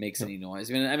makes any noise.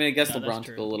 I mean, I guess LeBron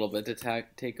took a little bit to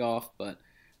take off, but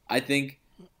I think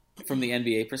from the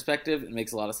NBA perspective, it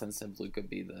makes a lot of sense to have Luka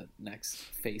be the next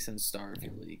face and star of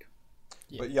your league.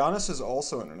 But Giannis is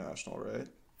also international, right?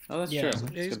 Oh, that's true. That's a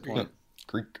good point.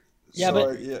 Greek. Yeah,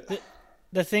 so, but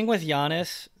the thing with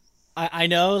Giannis, I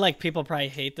know people probably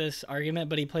hate this argument,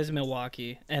 but he plays in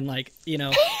Milwaukee, and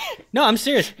no, I'm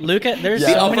serious. Luka, there's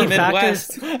so many factors.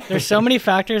 There's so many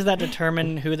factors that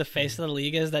determine who the face of the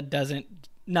league is.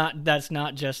 That's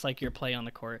not just your play on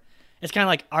the court. It's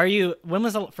kind of when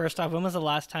was the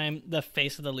last time the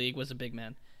face of the league was a big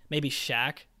man? Maybe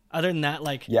Shaq. Other than that,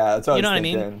 that's what you know what I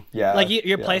thinking. mean? Yeah,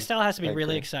 your play style has to be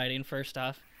really exciting. First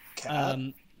off,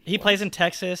 he plays in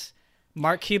Texas.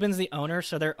 Mark Cuban's the owner,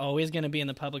 so they're always going to be in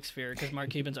the public sphere because Mark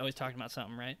Cuban's always talking about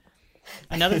something, right?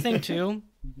 Another thing too,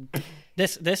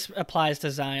 this applies to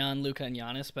Zion, Luka, and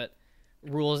Giannis, but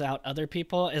rules out other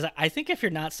people. Is I think if you're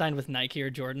not signed with Nike or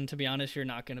Jordan, to be honest, you're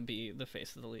not going to be the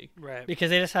face of the league, right? Because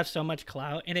they just have so much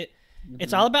clout, and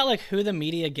It's all about like who the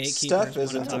media gatekeepers Steph want to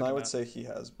isn't, talk and I about. would say he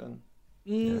has been.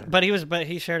 But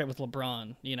he shared it with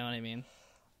LeBron. You know what I mean?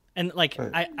 And like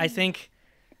I think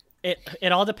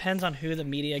it all depends on who the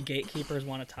media gatekeepers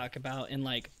want to talk about. And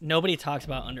like nobody talks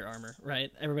about Under Armour,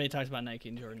 right? Everybody talks about Nike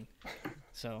and Jordan.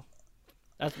 So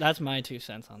that's my 2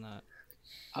 cents on that.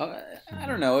 I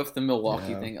don't know if the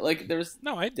Milwaukee thing, like, there's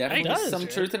definitely some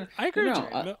truth in it. I agree with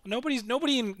you.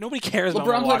 Nobody cares about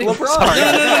LeBron. Milwaukee. Sorry.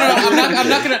 No. I'm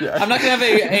not gonna have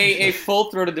a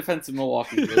full-throated defense of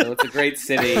Milwaukee. Though it's a great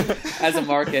city as a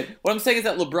market. What I'm saying is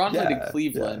that LeBron played in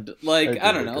Cleveland. Yeah. Like,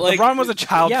 I don't know. Like, LeBron was a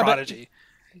child prodigy.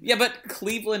 But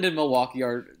Cleveland and Milwaukee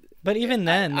are. But even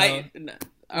then,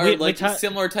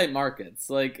 similar type markets.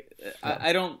 Like,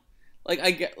 I don't. Like,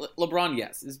 I get LeBron,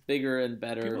 yes, is bigger and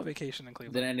better People vacation in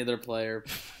Cleveland than any other player.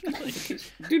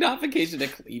 Do not vacation to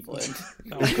Cleveland.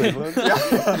 No. Cleveland? Yeah.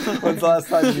 When's the last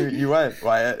time you went,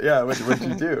 Wyatt? Yeah, what'd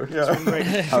you do?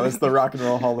 Yeah. How was the Rock and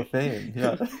Roll Hall of Fame?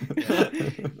 Yeah.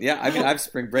 I mean, I've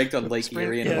spring breaked on Lake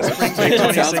Erie. Spring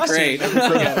break sounds great.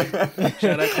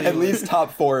 At least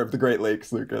top 4 of the Great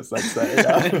Lakes, Lucas, I'd say.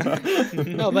 Yeah.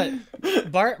 No,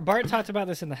 but Bart talked about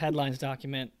this in the headlines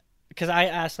document. Because I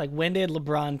asked, like, when did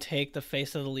LeBron take the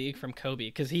face of the league from Kobe?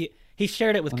 Because he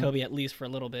shared it with Kobe at least for a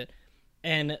little bit.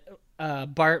 And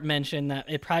Bart mentioned that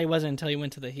it probably wasn't until he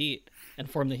went to the Heat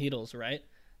and formed the Heatles, right?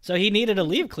 So he needed to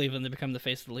leave Cleveland to become the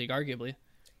face of the league, arguably.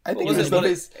 I think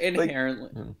inherently.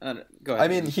 Go ahead. I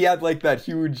mean, he had like that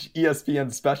huge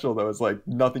ESPN special that was like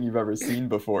nothing you've ever seen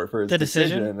before for his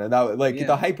decision, and that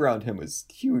the hype around him was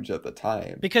huge at the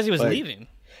time because he was leaving.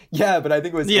 Yeah, but I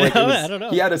think it was, I don't know.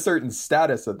 He had a certain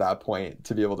status at that point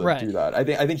to be able to do that. I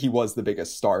think he was the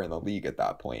biggest star in the league at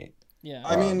that point. Yeah,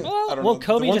 I mean, I don't know.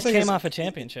 Kobe just came off a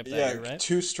championship that year, right?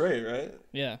 2 straight, right?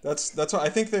 Yeah, that's what I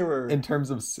think they were in terms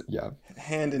of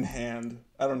hand in hand.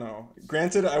 I don't know.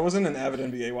 Granted, I wasn't an avid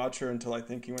NBA watcher until I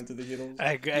think he went to the Heatles.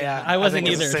 I wasn't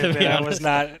either. To be honest. I was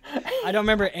not. I don't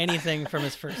remember anything from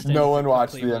his first. No one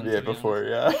watched the NBA before.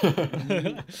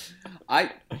 Yeah.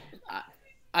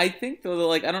 I think though,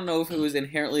 like, I don't know if it was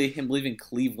inherently him leaving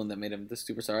Cleveland that made him the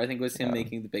superstar. I think it was him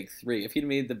making the big 3. If he'd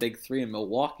made the big 3 in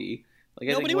Milwaukee, like,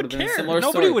 I think it would have been a similar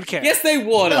story. Nobody would care. Yes, they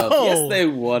would have. No. Yes, they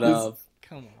would have.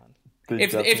 Come on.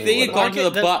 If they had gone to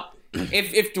the Bucks,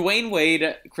 if Dwayne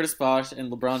Wade, Chris Bosh,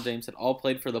 and LeBron James had all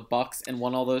played for the Bucks and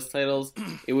won all those titles,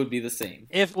 it would be the same.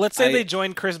 If let's say they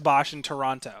joined Chris Bosh in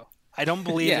Toronto, I don't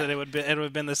believe that it would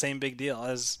have been the same big deal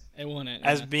as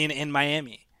being in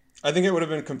Miami. I think it would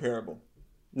have been comparable.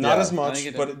 Not as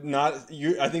much, but not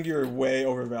you. I think you're way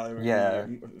overvaluing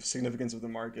the significance of the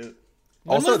market.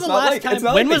 When was the last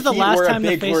time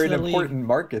the face were of the an league? Important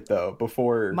market though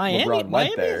before LeBron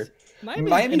went there.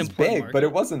 Miami's big, market. but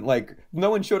it wasn't like no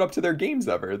one showed up to their games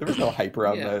ever. There was no hype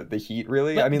around the Heat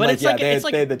really. I mean, they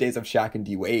had the days of Shaq and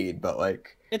D Wade, but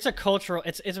like it's a cultural.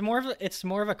 It's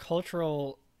more of a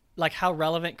cultural. Like how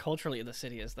relevant culturally the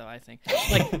city is, though. I think.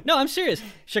 Like, no, I'm serious.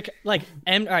 All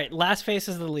right, last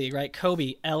faces of the league, right?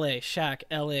 Kobe, L.A., Shaq,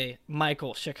 L.A.,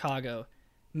 Michael, Chicago,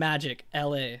 Magic,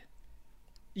 L.A.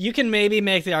 You can maybe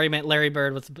make the argument Larry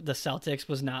Bird with the Celtics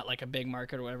was not like a big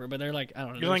market or whatever, but they're like, I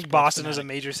don't know. You think Boston is a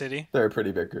major city? They're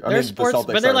pretty big. They're sports,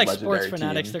 but they're like sports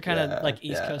fanatics. Team. They're kind of like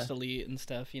East Coast elite and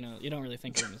stuff. You know, you don't really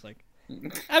think of them as like.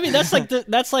 I mean, that's like the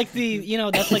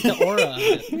aura of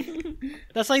it.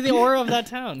 That's like the aura of that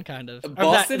town, kind of.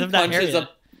 Boston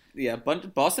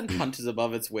punches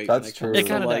above its weight when it comes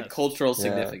to like cultural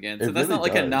significance. And that's not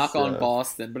like a knock on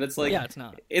Boston, but it's like it's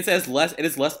not. It is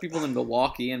less people than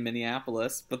Milwaukee and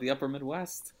Minneapolis, but the Upper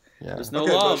Midwest. Yeah. There's no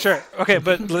love. Sure. Okay,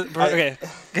 but okay.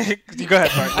 You go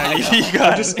ahead, Bart. You go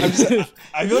ahead.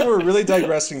 I feel like we're really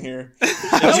digressing here.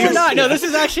 No, we're not. No, this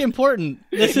is actually important.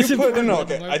 This is important.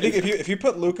 Okay. I think if you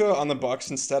put Luka on the Bucks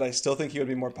instead, I still think he would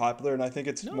be more popular, and I think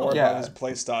it's more about his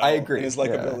play style. I agree. And his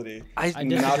likability. I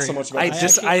not so much about.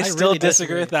 I still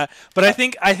disagree with that. But I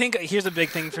think here's a big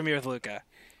thing for me with Luka,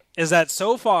 is that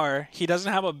so far he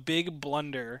doesn't have a big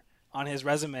blunder on his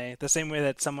resume the same way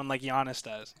that someone like Giannis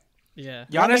does. Yeah,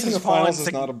 Giannis in the finals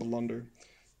is not a blunder.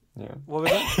 Yeah. What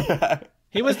was that?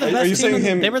 He was the best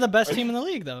team. They were the best team in the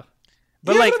league, though.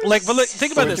 But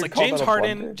think about this: like James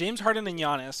Harden and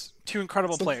Giannis, 2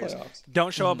 incredible players,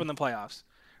 don't show up in the playoffs.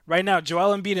 Right now,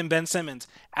 Joel Embiid and Ben Simmons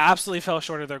absolutely fell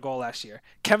short of their goal last year.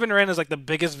 Kevin Durant is like the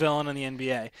biggest villain in the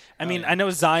NBA. I mean, I know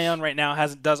Zion right now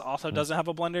doesn't have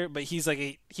a blunder, but he's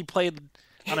like he played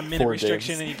on a minute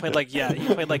restriction and he played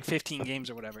like 15 games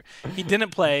or whatever. He didn't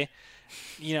play.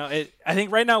 You know, I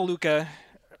think right now Luka,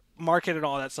 market and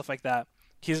all that stuff like that.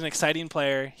 He's an exciting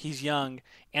player. He's young,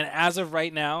 and as of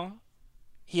right now,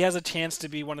 he has a chance to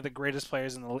be one of the greatest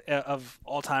players of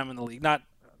all time in the league. Not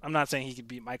I'm not saying he could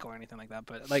beat Michael or anything like that,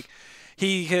 but like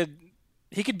he could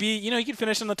be, he could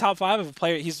finish in the top 5 of a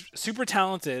player. He's super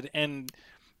talented, and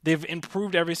they've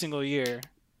improved every single year.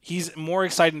 He's more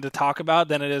exciting to talk about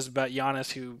than it is about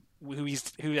Giannis,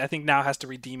 who I think now has to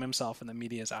redeem himself in the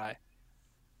media's eye.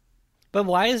 But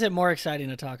why is it more exciting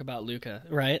to talk about Luka,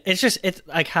 right? It's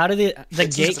like, how do the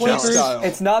gatekeepers...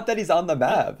 It's not that he's on the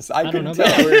Mavs. I couldn't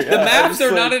tell. The Mavs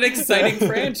are not an exciting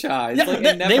franchise. Yeah,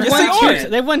 like,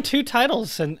 they've won 2 titles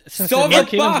since so Mark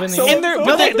Cuban's been And their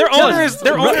owner is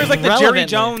like the Jerry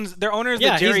Jones. Their owner is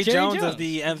the Jerry Jones Jones of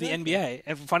the NBA.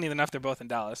 And funny enough, they're both in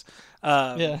Dallas.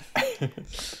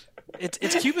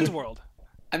 It's Cuban's world.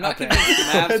 I'm not convinced the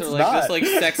Mavs are like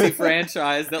this sexy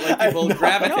franchise that like people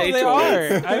gravitate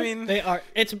towards. Are. I mean, they are.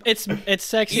 It's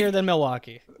sexier than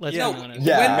Milwaukee. Let's be honest.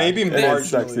 Yeah, maybe more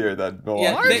sexier than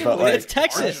Milwaukee. But like, it's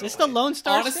Texas. It's the Lone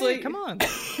Star Honestly, State. Come on.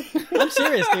 I'm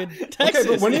serious, dude. Texas.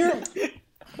 Okay, but when you're...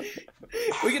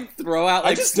 We can throw out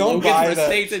like slogans for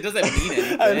states. It doesn't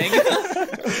mean anything.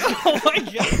 Oh my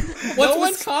god. What's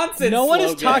Wisconsin? No one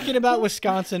is slogan? talking about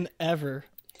Wisconsin ever.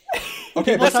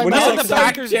 Okay, but when that's you're the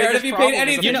Packers' Jared, biggest have you problem paid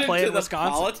any is that they attention play to in the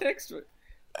Wisconsin. politics?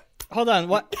 Hold on.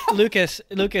 What, Lucas?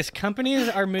 Companies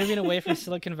are moving away from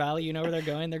Silicon Valley. You know where they're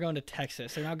going? They're going to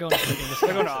Texas. They're not going to Wisconsin.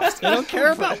 They're going to Austin. They don't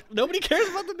care about. Nobody cares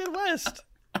about the Midwest.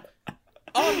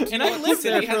 And I lived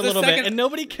there for a little bit, and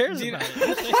nobody cares about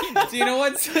it. Do you know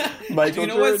what? Michael what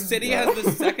Jordan, city has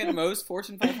the second most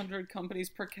Fortune 500 companies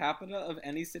per capita of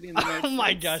any city in the United States? Oh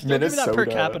my gosh! Don't give me that per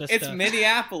capita stuff. It's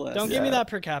Minneapolis. Don't give me that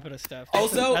per capita stuff.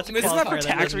 Also, that's a isn't that for qualifier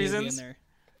tax doesn't need to be in reasons? there.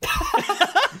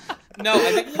 No,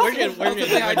 I think we're good. We're good.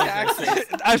 High taxes.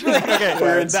 I feel like okay.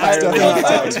 We're entirely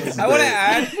I want to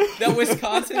add that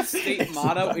Wisconsin's state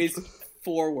motto is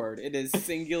forward. It is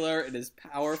singular. It is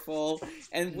powerful.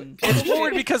 And It's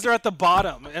forward because they're at the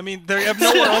bottom. I mean, they have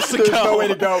nowhere else to There's go. no way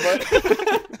to go, but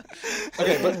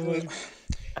Okay, but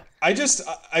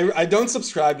I don't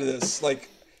subscribe to this. Like,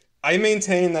 I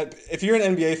maintain that if you're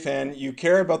an NBA fan, you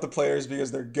care about the players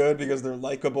because they're good, because they're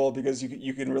likable, because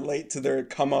you can relate to their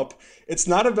come up. It's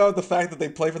not about the fact that they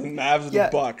play for the Mavs or the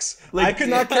Bucks. Like, I could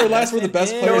not care less where the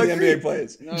best player in the NBA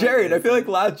plays. Jared, I feel like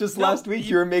last week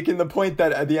you were making the point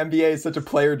that the NBA is such a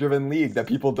player-driven league that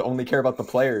people only care about the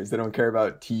players. They don't care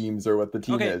about teams or what the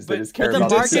team is. They just care But the about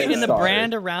the market and the star.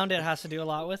 brand around it has to do a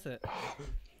lot with it.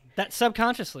 That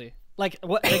subconsciously, like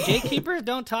what the gatekeepers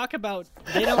don't talk about.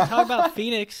 They don't talk about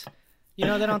Phoenix. You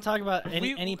know, they don't talk about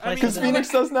any place. Because Phoenix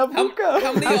doesn't have Luka.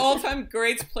 How many all-time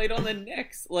greats played on the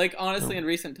Knicks? Like, honestly, in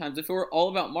recent times, if it were all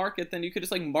about market, then you could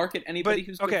just like market anybody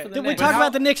who's good for the We Knicks. talk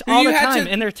about the Knicks all the time,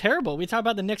 and they're terrible. We talk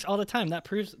about the Knicks all the time. That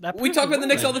proves we talk about the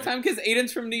Knicks all the time because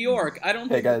Aidan's from New York. I don't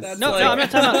think guys. that's No, like... I'm not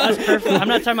talking about us personally. I'm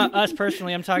not talking about us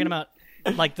personally. I'm talking about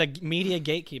like the media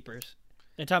gatekeepers.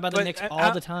 They talk about the Knicks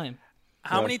all the time.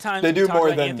 How many times they do talk more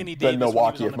about than Anthony Davis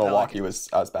Milwaukee when if he was on the Milwaukee Pelicans?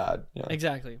 was as bad. Yeah.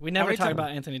 Exactly. We never talk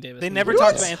about Anthony Davis. They never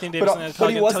talked about Anthony Davis until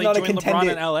he joined LeBron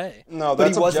in LA. No, But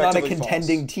that's he was not a objectively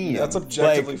contending false. team. That's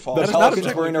objectively like, false. The That is not Pelicans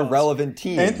objectively were an false. irrelevant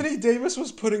team. Anthony Davis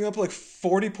was putting up like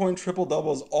 40-point triple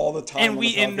doubles all the time.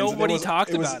 And nobody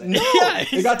talked about it. No, Yeah,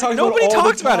 it got talked Nobody about all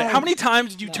talked the about it. time. How many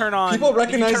times did you turn on? People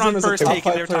recognized him as a First top Take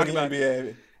and they 5 were player in talking the about?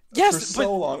 NBA. Yes, for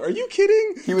so long. Are you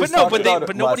kidding? He was but talking about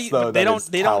it nobody, less, though, they than don't, his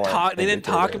they don't talent talk, they didn't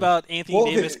talk indicator. about Anthony Well,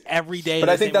 Davis every day. But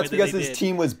the I think same that's way that because they his did.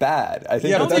 team was bad. I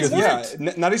think Yeah, that's but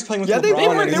because now he's playing with Yeah, LeBron. they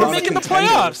were- and They he's were on a making the contender.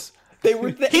 playoffs. they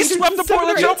were. He swept the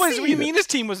Portland Trailblazers. Trailblazers. What do you mean his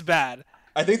team was bad?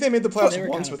 I think they made the playoffs They were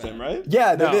once kind with of him, bad. right?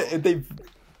 Yeah, No. they've.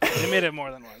 They made it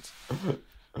more than once.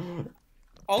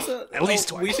 Also, At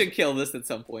least we twice. should kill this at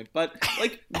some point. But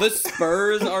like the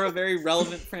Spurs are a very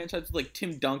relevant franchise. Like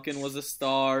Tim Duncan was a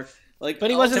star. Like,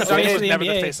 But he wasn't the Duncan face was of the never the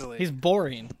NBA. face of the league. He's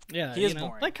boring. Yeah, He is you know?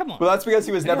 boring. Like, come on. Well, that's because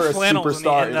he was never a flannels when he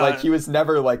superstar. had, Like he was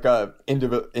never like a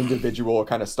individual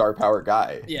kind of star power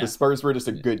guy. Yeah. The Spurs were just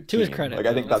a good To team. his credit, Like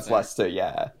I think though, that's less to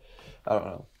I don't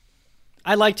know.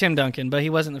 I like Tim Duncan, but he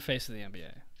wasn't the face of the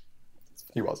NBA.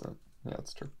 He wasn't. Yeah,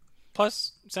 that's true.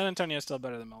 Plus, San Antonio is still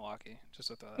better than Milwaukee. Just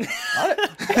to throw that out.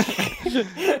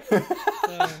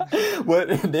 What?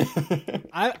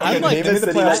 I'm like, Name a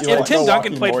city that you If like Tim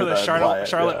Duncan Milwaukee played for more the than Wyatt,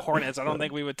 Charlotte yeah. Hornets, I don't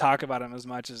think we would talk about him as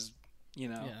much as,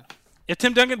 yeah. If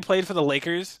Tim Duncan played for the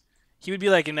Lakers, he would be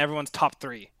like in everyone's top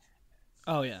 3.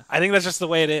 Oh yeah. I think that's just the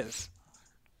way it is.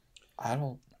 I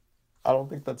don't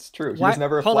think that's true. He was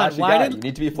never a hold on, flashy guy. You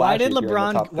need to be flashy. Why did if you're in the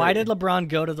LeBron? top Why 30. did LeBron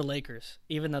go to the Lakers,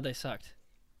 even though they sucked?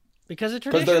 Because of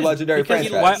Because tradition. they're a legendary Because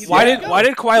franchise. Why Yeah.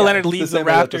 did Kawhi Yeah, Leonard it's leave the the same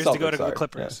way that the Raptors to go to Celtics the are.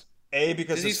 Clippers? A,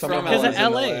 because He's his from summer LA. ball is in LA.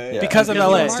 LA. Yeah. Because of He LA.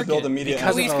 wants to build a media Because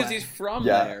At least of because LA. he's from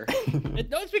Yeah. there.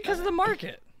 No, it's because of the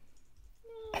market.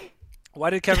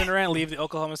 Why did Kevin Durant leave the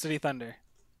Oklahoma City Thunder?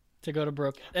 to go to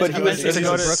Brooklyn. But he was This to is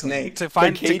go a to snake. to But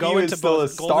find to KD go was into still a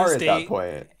both star Golden at State that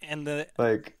point. and the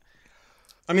Like,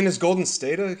 I mean, is Golden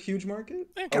State a huge market?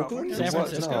 California. San what?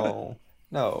 Francisco.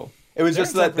 No. It was They're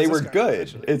just in San that they were Francisco, good.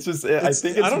 actually. It's just, I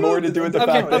think it's I don't more know. to do with the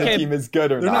Okay, fact that okay. the team is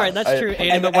good or not. All right, that's true,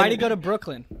 Aidan. But why did he go to and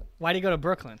Brooklyn? Why did he go to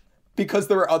Brooklyn? because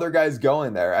there were other guys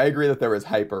going there. I agree that there was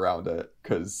hype around it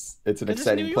because it's an 'Cause it's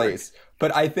exciting New York. place.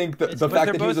 But I think the but fact they're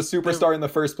that he was a both- superstar in the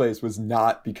first place was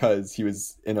not because he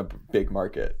was in a big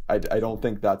market. I don't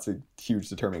think that's a huge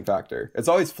determining factor. It's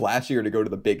always flashier to go to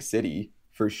the big city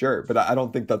for sure, but I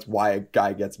don't think that's why a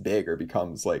guy gets big or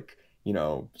becomes like,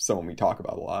 someone we talk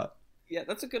about a lot. Yeah,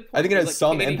 that's a good point. I think it has Like,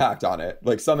 some KD impact on it,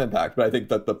 like some impact, but I think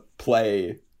that the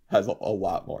play has a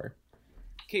lot more.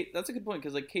 That's a good point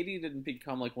because like KD didn't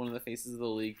become like one of the faces of the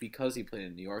league because he played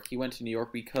in New York. He went to New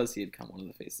York because he had become one of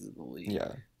the faces of the league.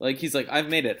 Yeah. Like he's like, I've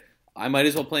made it. I might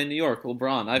as well play in New York.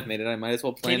 LeBron, I've made it. I might as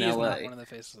well play KD in is LA. not one of the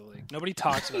faces of the league. Nobody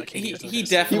talks about KD. He as the face he of the league.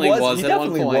 definitely He was he at one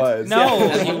definitely point. was. No,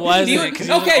 Yeah. he wasn't. He- 'Cause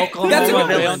he was okay, in Oklahoma. that's a good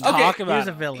We point. don't Okay. talk He about was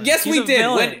a him. villain. Yes, He's we a did.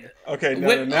 villain. Okay, no,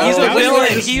 When- now He's a now you're villain.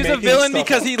 just He's a making villain stuff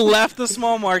because up. he left the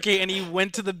small market and he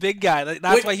went to the big guy. That's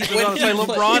When- why he's a when villain. That's why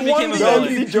he- LeBron He won became a the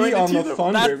villain. He joined MVP on the the team.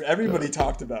 Thunder. Everybody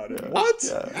talked about it. What?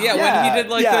 Yeah, when he did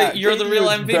like the "You're the KD real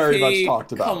was MVP." very much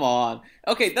talked about. Come on.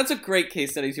 Okay, that's a great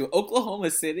case study too.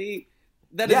 Oklahoma City.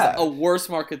 That is Yeah. a worse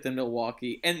market than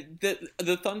Milwaukee, and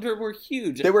the Thunder were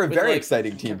huge. They were a With, very like-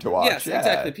 exciting team to watch. Yes, yeah.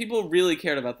 exactly. People really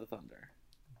cared about the Thunder.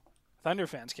 Thunder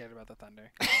fans cared about the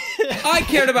Thunder. I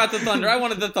cared about the Thunder. I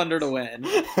wanted the Thunder to win.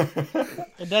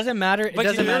 It doesn't matter. It But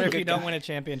doesn't you're a matter if good you don't guy. win a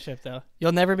championship, though.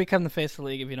 You'll never become the face of the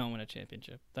league if you don't win a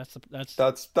championship. That's That's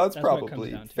what it comes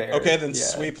probably down to. fair. Okay, then Yeah.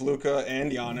 sweep Luka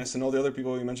and Giannis and all the other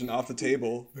people you mentioned off the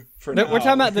table for But now. we're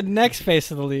talking about the next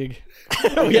face of the league. Okay,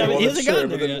 he well, hasn't that's gotten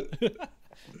true, there but yet.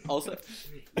 Also,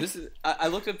 I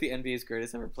looked up the NBA's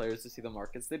greatest ever players to see the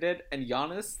markets they did, and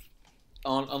Giannis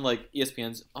on like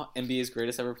ESPN's NBA's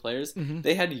greatest ever players,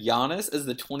 they had Giannis as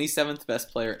the 27th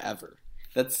best player ever.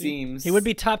 That seems He would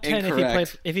be top 10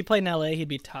 incorrect. if he played in LA. He'd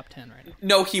be top 10 right now.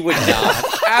 No, he would not.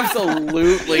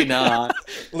 Absolutely not.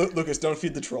 Lucas, don't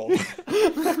feed the troll.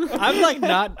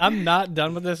 I'm not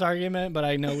done with this argument, but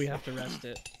I know we have to rest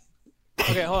it.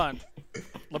 Okay, hold on.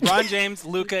 LeBron James,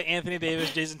 Luka, Anthony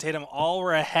Davis, Jason Tatum all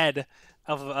were ahead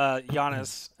of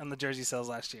Giannis in the jersey sales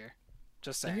last year.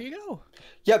 Just There saying. you go.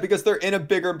 Yeah, because they're in a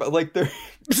bigger, but like they're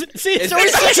See, it's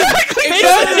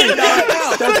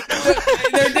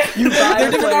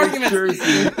They're different arguments.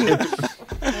 jersey.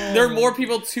 There are more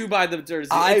people to buy the jersey.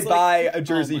 I It's like- buy a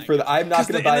jersey Oh my for the. I'm not 'Cause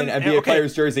going to the- buy and an then- NBA okay,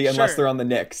 player's jersey unless sure. they're on the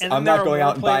Knicks. And then I'm there not are going more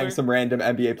out and buying player- some random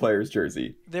NBA player's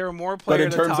jersey. There are more But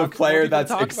players. in terms of player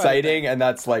that's exciting and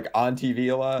that's like on TV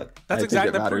a lot, That's I exactly think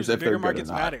it that matters proves if bigger they're good markets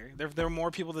or not. matter. There are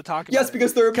more people to talk about. Yes,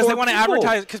 because there are they more want to people.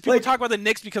 advertise. Because people Like- talk about the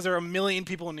Knicks because there are a million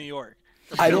people in New York.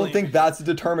 I don't think that's a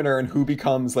determiner in who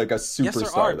becomes like a superstar. Yes,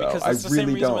 there are though. because I that's the same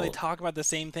really reason don't. why they talk about the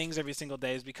same things every single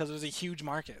day is because there's a huge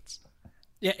markets.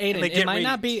 Yeah, Aiden, they it get might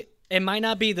not ratings. be it might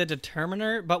not be the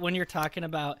determiner, but when you're talking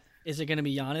about is it going to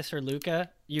be Giannis or Luka,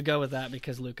 you go with that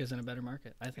because Luka's in a better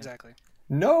market. I think. Exactly.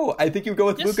 No, I think you go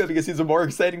with Yes. Luka because he's a more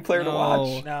exciting player to No.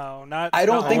 watch. No, not. I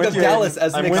don't not think with of you. Dallas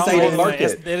as an I'm with you. exciting It's-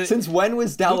 market. it- Since when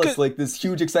was Dallas Luka- like this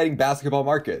huge, exciting basketball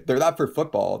market? They're that for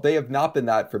football. They have not been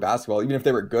that for basketball, even if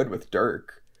they were good with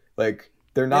Dirk. Like,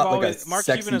 they're not They've like always- a Mark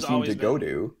sexy Cuban has team always to been- go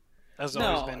to. Has No.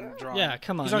 always been drawn. Yeah,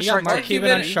 come on. He's on You Shark got Mark Tank.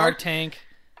 Cuban on Mark- Shark Tank.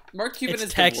 Mark Cuban It's is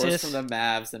the Texas. worst from the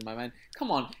Mavs in my mind. Come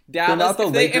on, They're Dallas. not the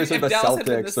if they- Lakers if, or the if Dallas had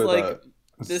been Celtics this, or like,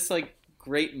 the. this like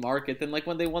great market, then like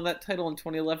when they won that title in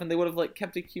 2011, they would have like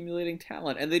kept accumulating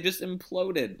talent, and they just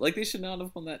imploded. Like they should not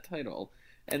have won that title.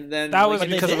 And then That like, was it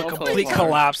because of a all fell complete apart.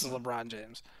 collapse of LeBron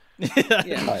James. Yeah.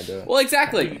 Kinda. Well,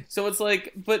 exactly. So it's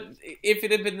like, but if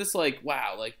it had been this, like,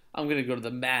 wow, like I'm gonna go to the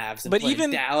Mavs and But play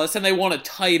even- Dallas, and they won a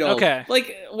title. Okay.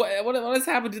 Like, what has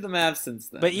happened to the Mavs since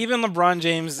then? But even LeBron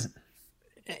James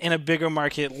in a bigger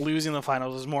market losing the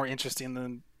finals is more interesting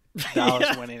than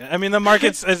Dallas winning it. I mean, the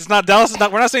market's it's not Dallas is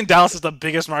not. We're not saying Dallas is the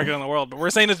biggest market in the world, but we're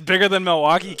saying it's bigger than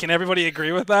Milwaukee. Can everybody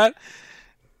agree with that?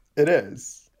 It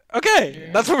is. Okay,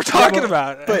 that's what we're talking but-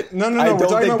 about. But No, I we're don't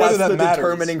talking think about whether that's that the matters.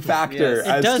 determining factor Yes. It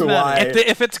as does to matter. why.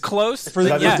 if it's close, For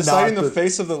then the, yes. deciding not the the-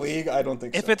 face of the league, I don't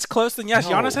think If so. it's close, then yes.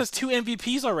 No. Giannis has 2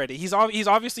 MVPs already. He's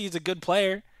obviously a good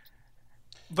player.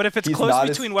 But if it's He's close not as-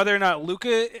 between whether or not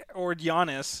Luka or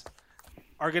Giannis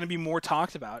are going to be more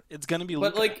talked about, it's going to be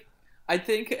Luka. But like, I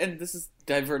think, and this is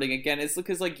diverting again, it's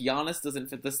because like Giannis doesn't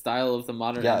fit the style of the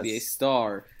modern Yes. NBA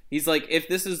star. He's like, if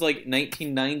this is like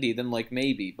 1990, then like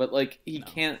maybe, but like he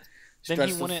can't.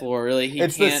 stretch the wouldn't- floor. Really, he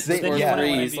It's the can't same- score yeah.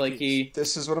 threes MVPs. like he.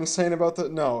 This is what I'm saying about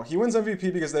he wins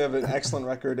MVP because they have an excellent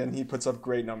record and he puts up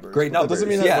great numbers. Great But that doesn't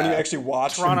mean that numbers, when you yeah. actually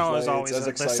watch Toronto him play, is always it's as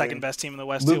the exciting. second best team in the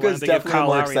West. too. Why Luka's don't they give definitely a Kyle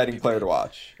more Lowry exciting MVP? player to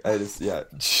watch.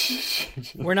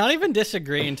 We're not even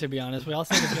disagreeing, to be honest. We all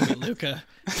think it's going to be Luka.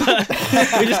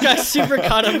 We just got super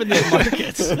caught up in these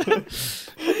markets.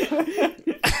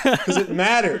 Because it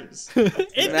matters.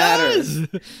 It matters.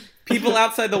 does. People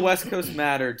outside the West Coast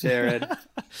matter, Jarod.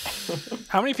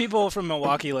 How many people from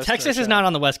Milwaukee listen to Texas the is show? not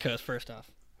on the West Coast, first off.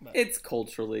 It's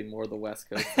culturally more the West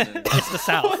Coast than It's the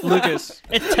South. Lucas.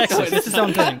 It's Texas. It's its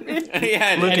own thing.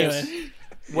 yeah, it Lucas. is.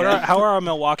 Anyway. How are our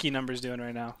Milwaukee numbers doing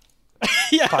right now?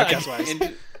 Yeah. Podcast wise.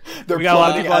 And They're We got a lot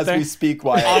of plugging people out as there? we speak,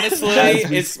 Wyatt. honestly, As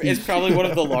we it's speak. probably one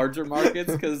of the larger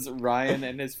markets because Ryan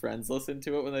and his friends listen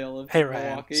to it when they all live Hey in Ryan,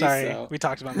 Milwaukee. sorry, So. we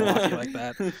talked about Milwaukee like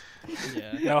that.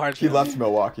 Yeah. No hard He feelings. left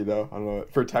Milwaukee though. I don't know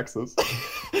for Texas.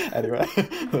 Anyway,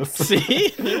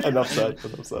 See? enough said.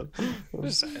 Enough said.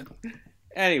 Just saying.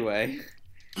 Anyway,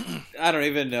 I don't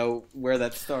even know where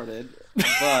that started, but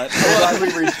I'm glad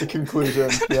we reached a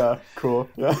conclusion. Yeah, cool.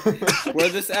 Yeah. where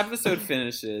this episode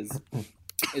finishes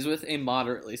is with a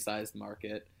moderately sized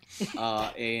market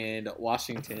in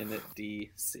Washington,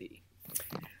 D.C.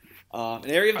 An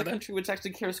area of the country which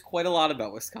actually cares quite a lot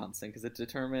about Wisconsin because it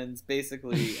determines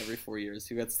basically every 4 years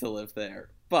who gets to live there.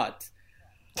 But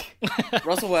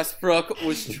Russell Westbrook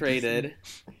was traded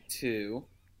to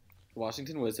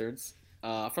Washington Wizards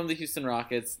from the Houston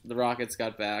Rockets. The Rockets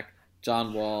got back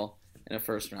John Wall and a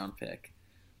first-round pick.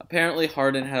 Apparently,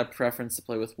 Harden had a preference to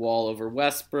play with Wall over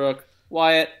Westbrook.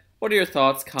 Wyatt, what are your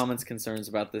thoughts, comments, concerns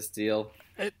about this deal?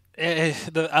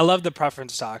 I love the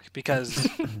preference talk because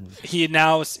he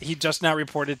just now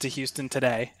reported to Houston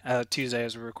today, Tuesday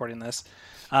as we're recording this.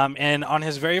 And on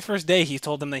his very first day, he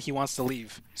told them that he wants to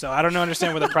leave. So I don't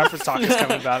understand where the preference talk is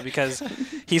coming about because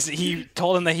he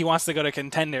told him that he wants to go to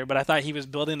contender, but I thought he was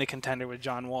building a contender with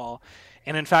John Wall.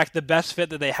 And in fact, the best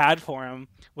fit that they had for him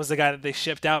was the guy that they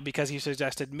shipped out because he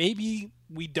suggested maybe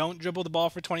we don't dribble the ball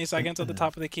for 20 seconds at the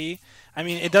top of the key. I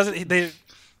mean, it doesn't.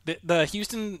 The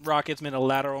Houston Rockets made a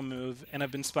lateral move and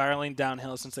have been spiraling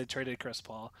downhill since they traded Chris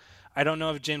Paul. I don't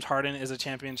know if James Harden is a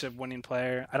championship-winning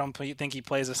player. I don't think he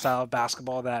plays a style of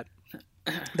basketball that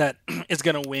is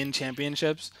going to win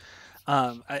championships.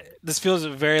 This feels a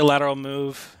very lateral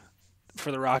move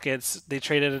for the Rockets. They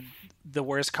traded the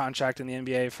worst contract in the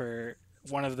NBA for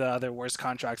one of the other worst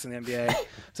contracts in the NBA.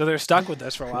 So they're stuck with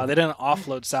this for a while. They didn't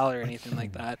offload salary or anything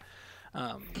like that.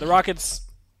 The Rockets,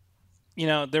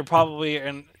 they're probably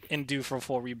in due for a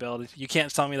full rebuild. You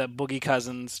can't tell me that Boogie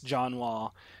Cousins, John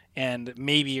Wall, and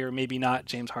maybe or maybe not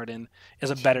James Harden is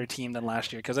a better team than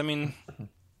last year. Because, I mean,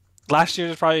 last year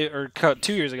is probably, or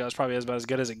 2 years ago, is probably about as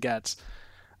good as it gets.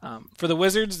 For the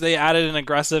Wizards, they added an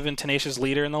aggressive and tenacious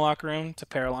leader in the locker room to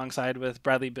pair alongside with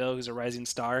Bradley Beal, who's a rising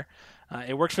star.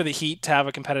 It worked for the Heat to have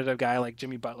a competitive guy like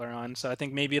Jimmy Butler on, so I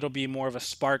think maybe it'll be more of a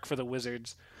spark for the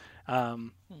Wizards,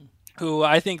 who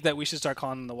I think that we should start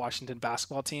calling the Washington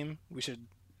basketball team. We should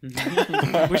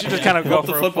just kind of go for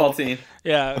the a football full, team.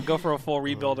 yeah, go for a full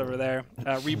rebuild over there,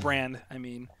 rebrand. I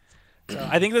mean, so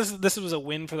I think this was a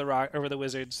win for over the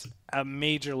Wizards, a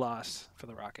major loss for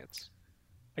the Rockets,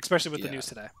 especially with the news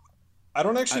today. I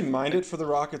don't actually mind it for the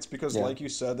Rockets because, Yeah. like you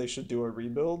said, they should do a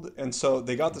rebuild, and so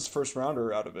they got this first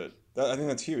rounder out of it. I think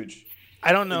that's huge.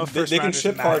 I don't know if They can rounders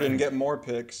ship matter Harden and get more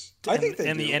picks. I think they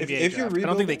in do. the NBA if you're draft. I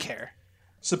don't think they rebuilding- care.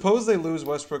 Suppose they lose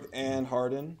Westbrook and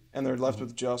Harden, and they're left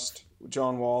with just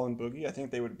John Wall and Boogie. I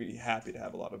think they would be happy to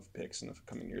have a lot of picks in the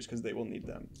coming years because they will need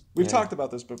them. We've talked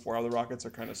about this before, how the Rockets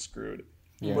are kind of screwed.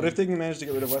 Yeah. But if they can manage to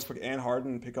get rid of Westbrook and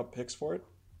Harden and pick up picks for it,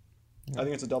 I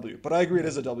think it's a W. But I agree it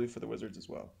is a W for the Wizards as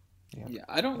well. Yeah,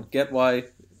 I don't get why.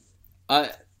 I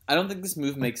don't think this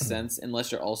move makes sense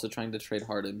unless you're also trying to trade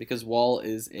Harden because Wall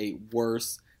is a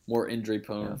worse, more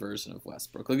injury-prone version of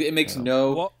Westbrook. Like it makes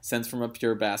no sense from a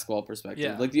pure basketball perspective.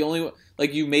 Yeah.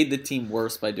 Like you made the team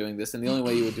worse by doing this, and the only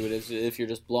way you would do it is if you're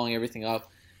just blowing everything up.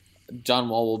 John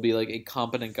Wall will be like a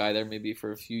competent guy there, maybe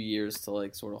for a few years to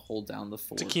like sort of hold down the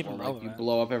fort. To keep him while, like, you relevant.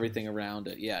 blow up everything around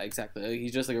it. Yeah, exactly. Like,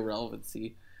 he's just like a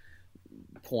relevancy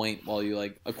point while you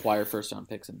like acquire first round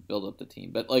picks and build up the team.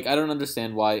 But like I don't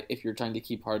understand why if you're trying to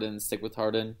keep Harden and stick with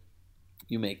Harden,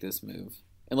 you make this move.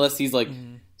 Unless he's like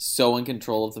so in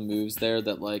control of the moves there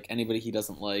that like anybody he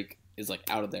doesn't like is like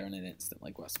out of there in an instant,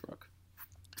 like Westbrook.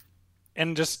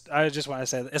 And I just want to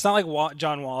say that it's not like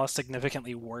John Wall is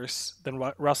significantly worse than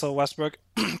Russell Westbrook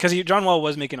because John Wall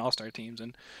was making all-star teams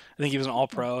and I think he was an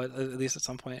all-pro at least at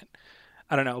some point.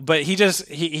 I don't know, but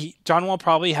John Wall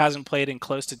probably hasn't played in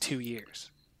close to 2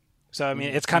 years. So I mean,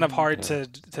 it's kind of hard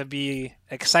to be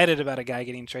excited about a guy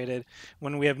getting traded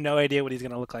when we have no idea what he's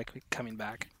going to look like coming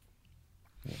back.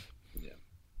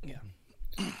 Yeah.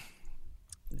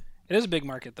 It is a big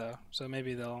market though, so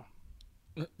maybe they'll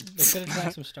could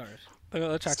attract some stars.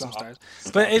 They'll attract some stars.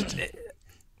 But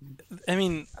I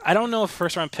mean, I don't know if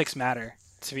first round picks matter,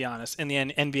 to be honest, in the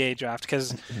NBA draft,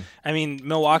 because I mean,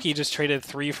 Milwaukee just traded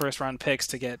 3 first round picks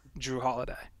to get Drew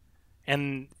Holiday,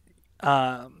 and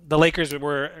the Lakers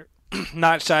were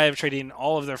not shy of trading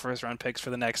all of their first round picks for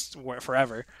the next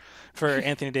forever for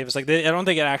Anthony Davis. Like, I don't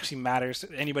think it actually matters.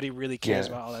 Anybody really cares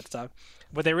about all that stuff.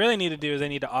 What they really need to do is they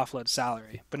need to offload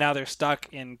salary. But now they're stuck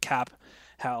in cap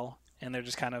hell, and they're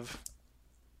just kind of,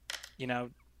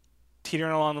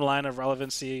 teetering along the line of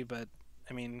relevancy. But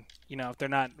I mean, if they're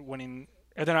not winning,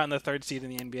 if they're not in the 3rd seed in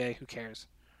the NBA, who cares?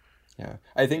 Yeah,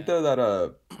 I think though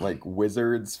that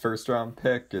Wizards first round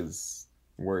pick is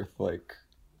worth like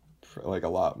a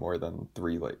lot more than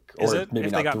 3 Is or it? maybe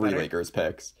If they not got 3 better? Lakers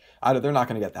picks. They're not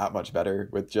going to get that much better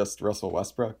with just Russell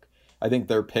Westbrook. I think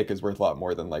their pick is worth a lot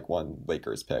more than 1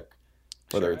 Lakers pick,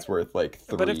 whether Sure. it's worth 3.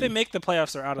 But if they make the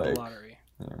playoffs, they're out of the lottery.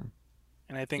 Yeah.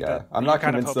 And I think Yeah, that I'm you're not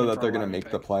kind of convinced though hoping that for they're a going to lottery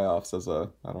make the pick. playoffs as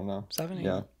I don't know. 7, 8.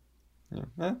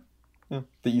 Yeah.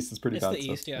 The East is pretty It's bad.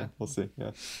 the East, yeah. We'll see.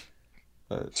 Yeah.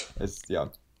 But it's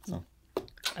so.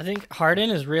 I think Harden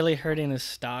is really hurting his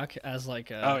stock as who's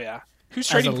Who's as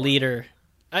a trading for him? leader.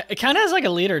 It kind of as a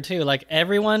leader too. Like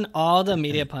everyone, all the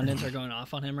media pundits are going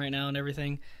off on him right now and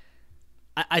everything.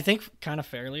 I think kind of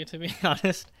fairly, to be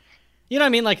honest. You know what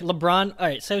I mean? Like LeBron. All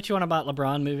right, say what you want about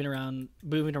LeBron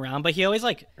moving around, but he always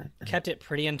kept it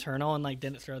pretty internal and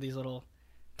didn't throw these little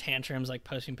tantrums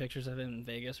posting pictures of him in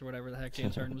Vegas or whatever the heck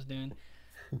James Harden was doing.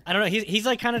 I don't know. He's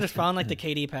kind of just found the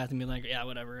KD path and be like, yeah,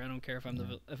 whatever. I don't care if I'm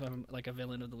a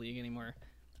villain of the league anymore.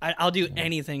 I'll do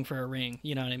anything for a ring.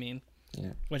 You know what I mean?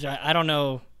 Yeah. Which I don't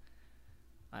know.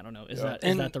 I don't know. Is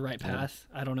that the right path?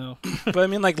 I don't know. But I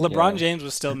mean, LeBron James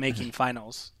was still making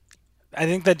finals. I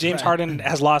think that James Harden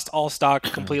has lost all stock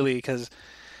completely because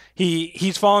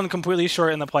he's fallen completely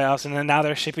short in the playoffs, and then now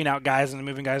they're shipping out guys and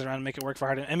moving guys around to make it work for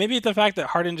Harden. And maybe the fact that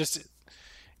Harden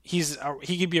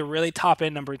he could be a really top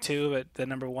end number 2, but the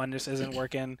number 1 just isn't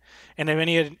working. And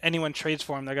if anyone trades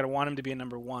for him, they're going to want him to be a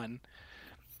number 1.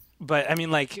 But I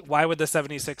mean, why would the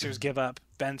 76ers give up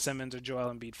Ben Simmons or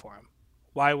Joel Embiid for him?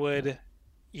 Why would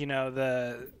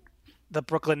the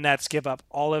Brooklyn Nets give up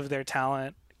all of their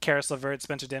talent, Karis LeVert,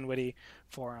 Spencer Dinwiddie,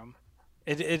 for him?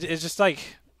 It's just I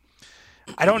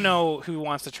don't know who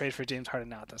wants to trade for James Harden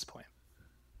now at this point.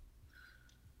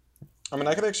 I mean,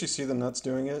 I could actually see the Nets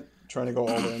doing it, trying to go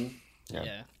all in.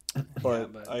 Yeah.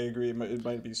 But I agree, it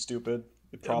might be stupid.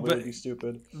 It probably would be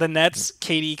stupid. The Nets,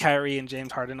 KD, Kyrie, and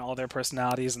James Harden, all their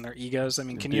personalities and their egos. I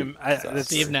mean, can you?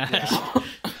 Steve Nash. Yeah.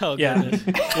 Oh, Yeah. goodness.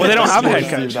 Well, they don't have a head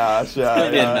Steve coach. Nash, yeah,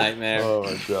 It'd be a yeah. nightmare. Oh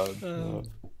my god.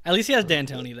 At least he has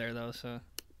D'Antoni there, though. So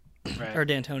Right. or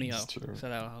D'Antonio. That's true. So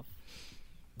that'll help.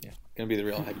 Gonna be the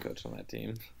real head coach on that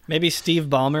team. Maybe Steve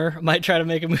Ballmer might try to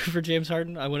make a move for James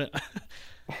Harden. I wouldn't.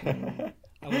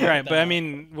 Right, but I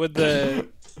mean, would the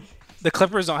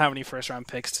Clippers don't have any first round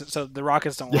picks, so the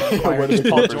Rockets don't want to acquire What do just the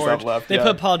Paul Clippers have George. left? They Yeah.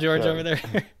 put Paul George Yeah. over there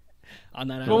on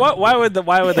that. Well, island.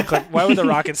 why would the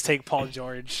Rockets take Paul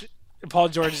George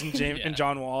and James and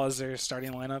John Wall as their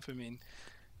starting lineup? I mean,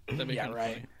 That'd be yeah, kinda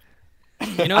right.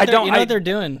 funny. You know what they're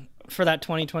doing for that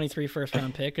 2023 first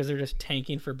round pick because they're just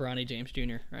tanking for Bronny James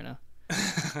Jr. right now.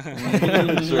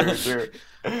 Sure.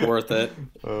 Worth it.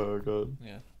 Oh god.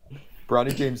 Yeah.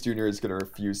 Bronny James Jr. is going to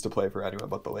refuse to play for anyone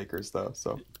but the Lakers, though.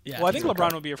 So Yeah. Well, I think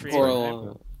LeBron will be a free agent.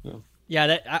 Or Right?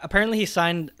 Yeah. Apparently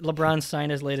LeBron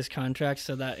signed his latest contract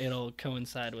so that it'll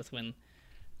coincide with when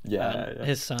yeah.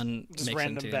 his son Just makes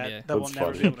random him too. bet Yeah. that we'll That's never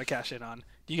funny. be able to cash in on.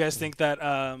 Do you guys think that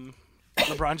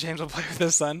LeBron James will play with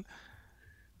his son?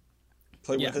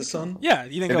 Play Yeah. with his son? Yeah,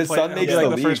 you think If he'll his play? son He'll makes be like the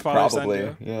the league, first father-son probably.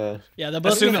 duo? Yeah. Yeah, they're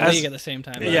both Assume in the as- league at the same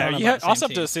time. Yeah, you you also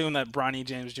have to assume that Bronny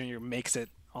James Jr. makes it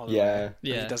all the way. Yeah. That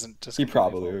Yeah. he doesn't just He completely fall.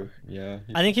 probably. Yeah.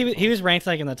 I think he was ranked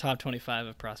in the top 25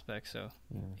 of prospects, so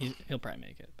he'll probably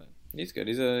make it. But he's good.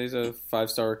 He's a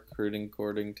 5-star recruiting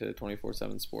according to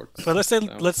 24/7 Sports. But let's say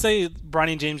So-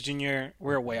 Bronny James Jr.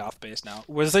 We're way off base now.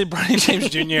 Let's say Bronny James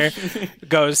Jr.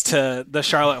 goes to the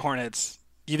Charlotte Hornets.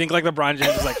 You think LeBron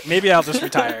James is like, maybe I'll just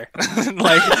retire?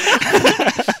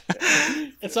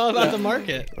 it's all about the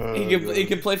market. He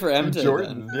could play for MJ.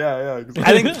 Jordan. Then. Yeah. Exactly.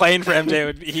 I think playing for MJ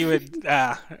would.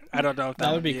 I don't know if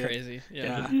That would be it. crazy.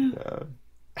 Yeah. Yeah.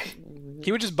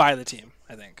 He would just buy the team,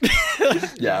 I think.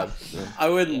 Yeah. I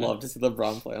would love to see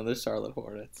LeBron play on the Charlotte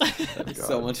Hornets. That'd be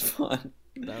so God. much fun.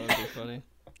 That would be funny.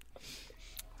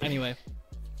 Anyway,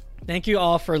 Thank you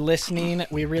all for listening.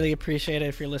 We really appreciate it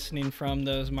if you're listening from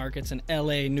those markets in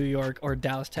LA, New York, or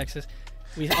Dallas, Texas.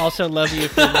 We also love you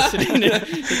if you're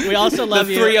listening. We also love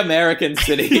the you. 3 American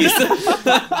cities.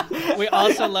 We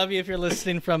also love you if you're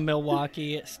listening from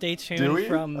Milwaukee. Stay tuned. Do we?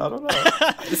 From. I don't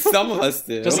know. Some of us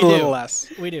do. Just a little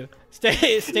less. We do.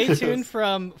 Stay tuned for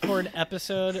an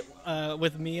episode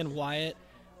with me and Wyatt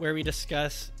where we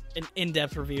discuss an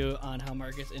in-depth review on how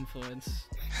markets influence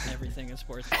everything in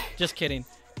sports. Just kidding.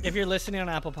 If you're listening on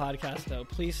Apple Podcasts, though,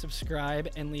 please subscribe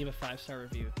and leave a 5-star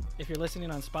review. If you're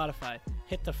listening on Spotify,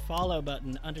 hit the follow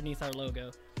button underneath our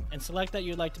logo and select that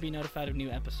you'd like to be notified of new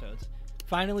episodes.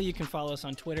 Finally, you can follow us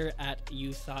on Twitter at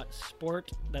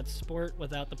YouThoughtSport. That's sport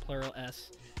without the plural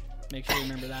S. Make sure you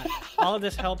remember that. All of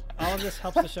this helps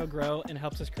the show grow and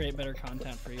helps us create better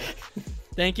content for you.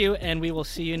 Thank you, and we will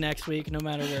see you next week, no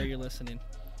matter where you're listening.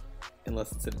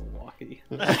 Unless it's in Milwaukee.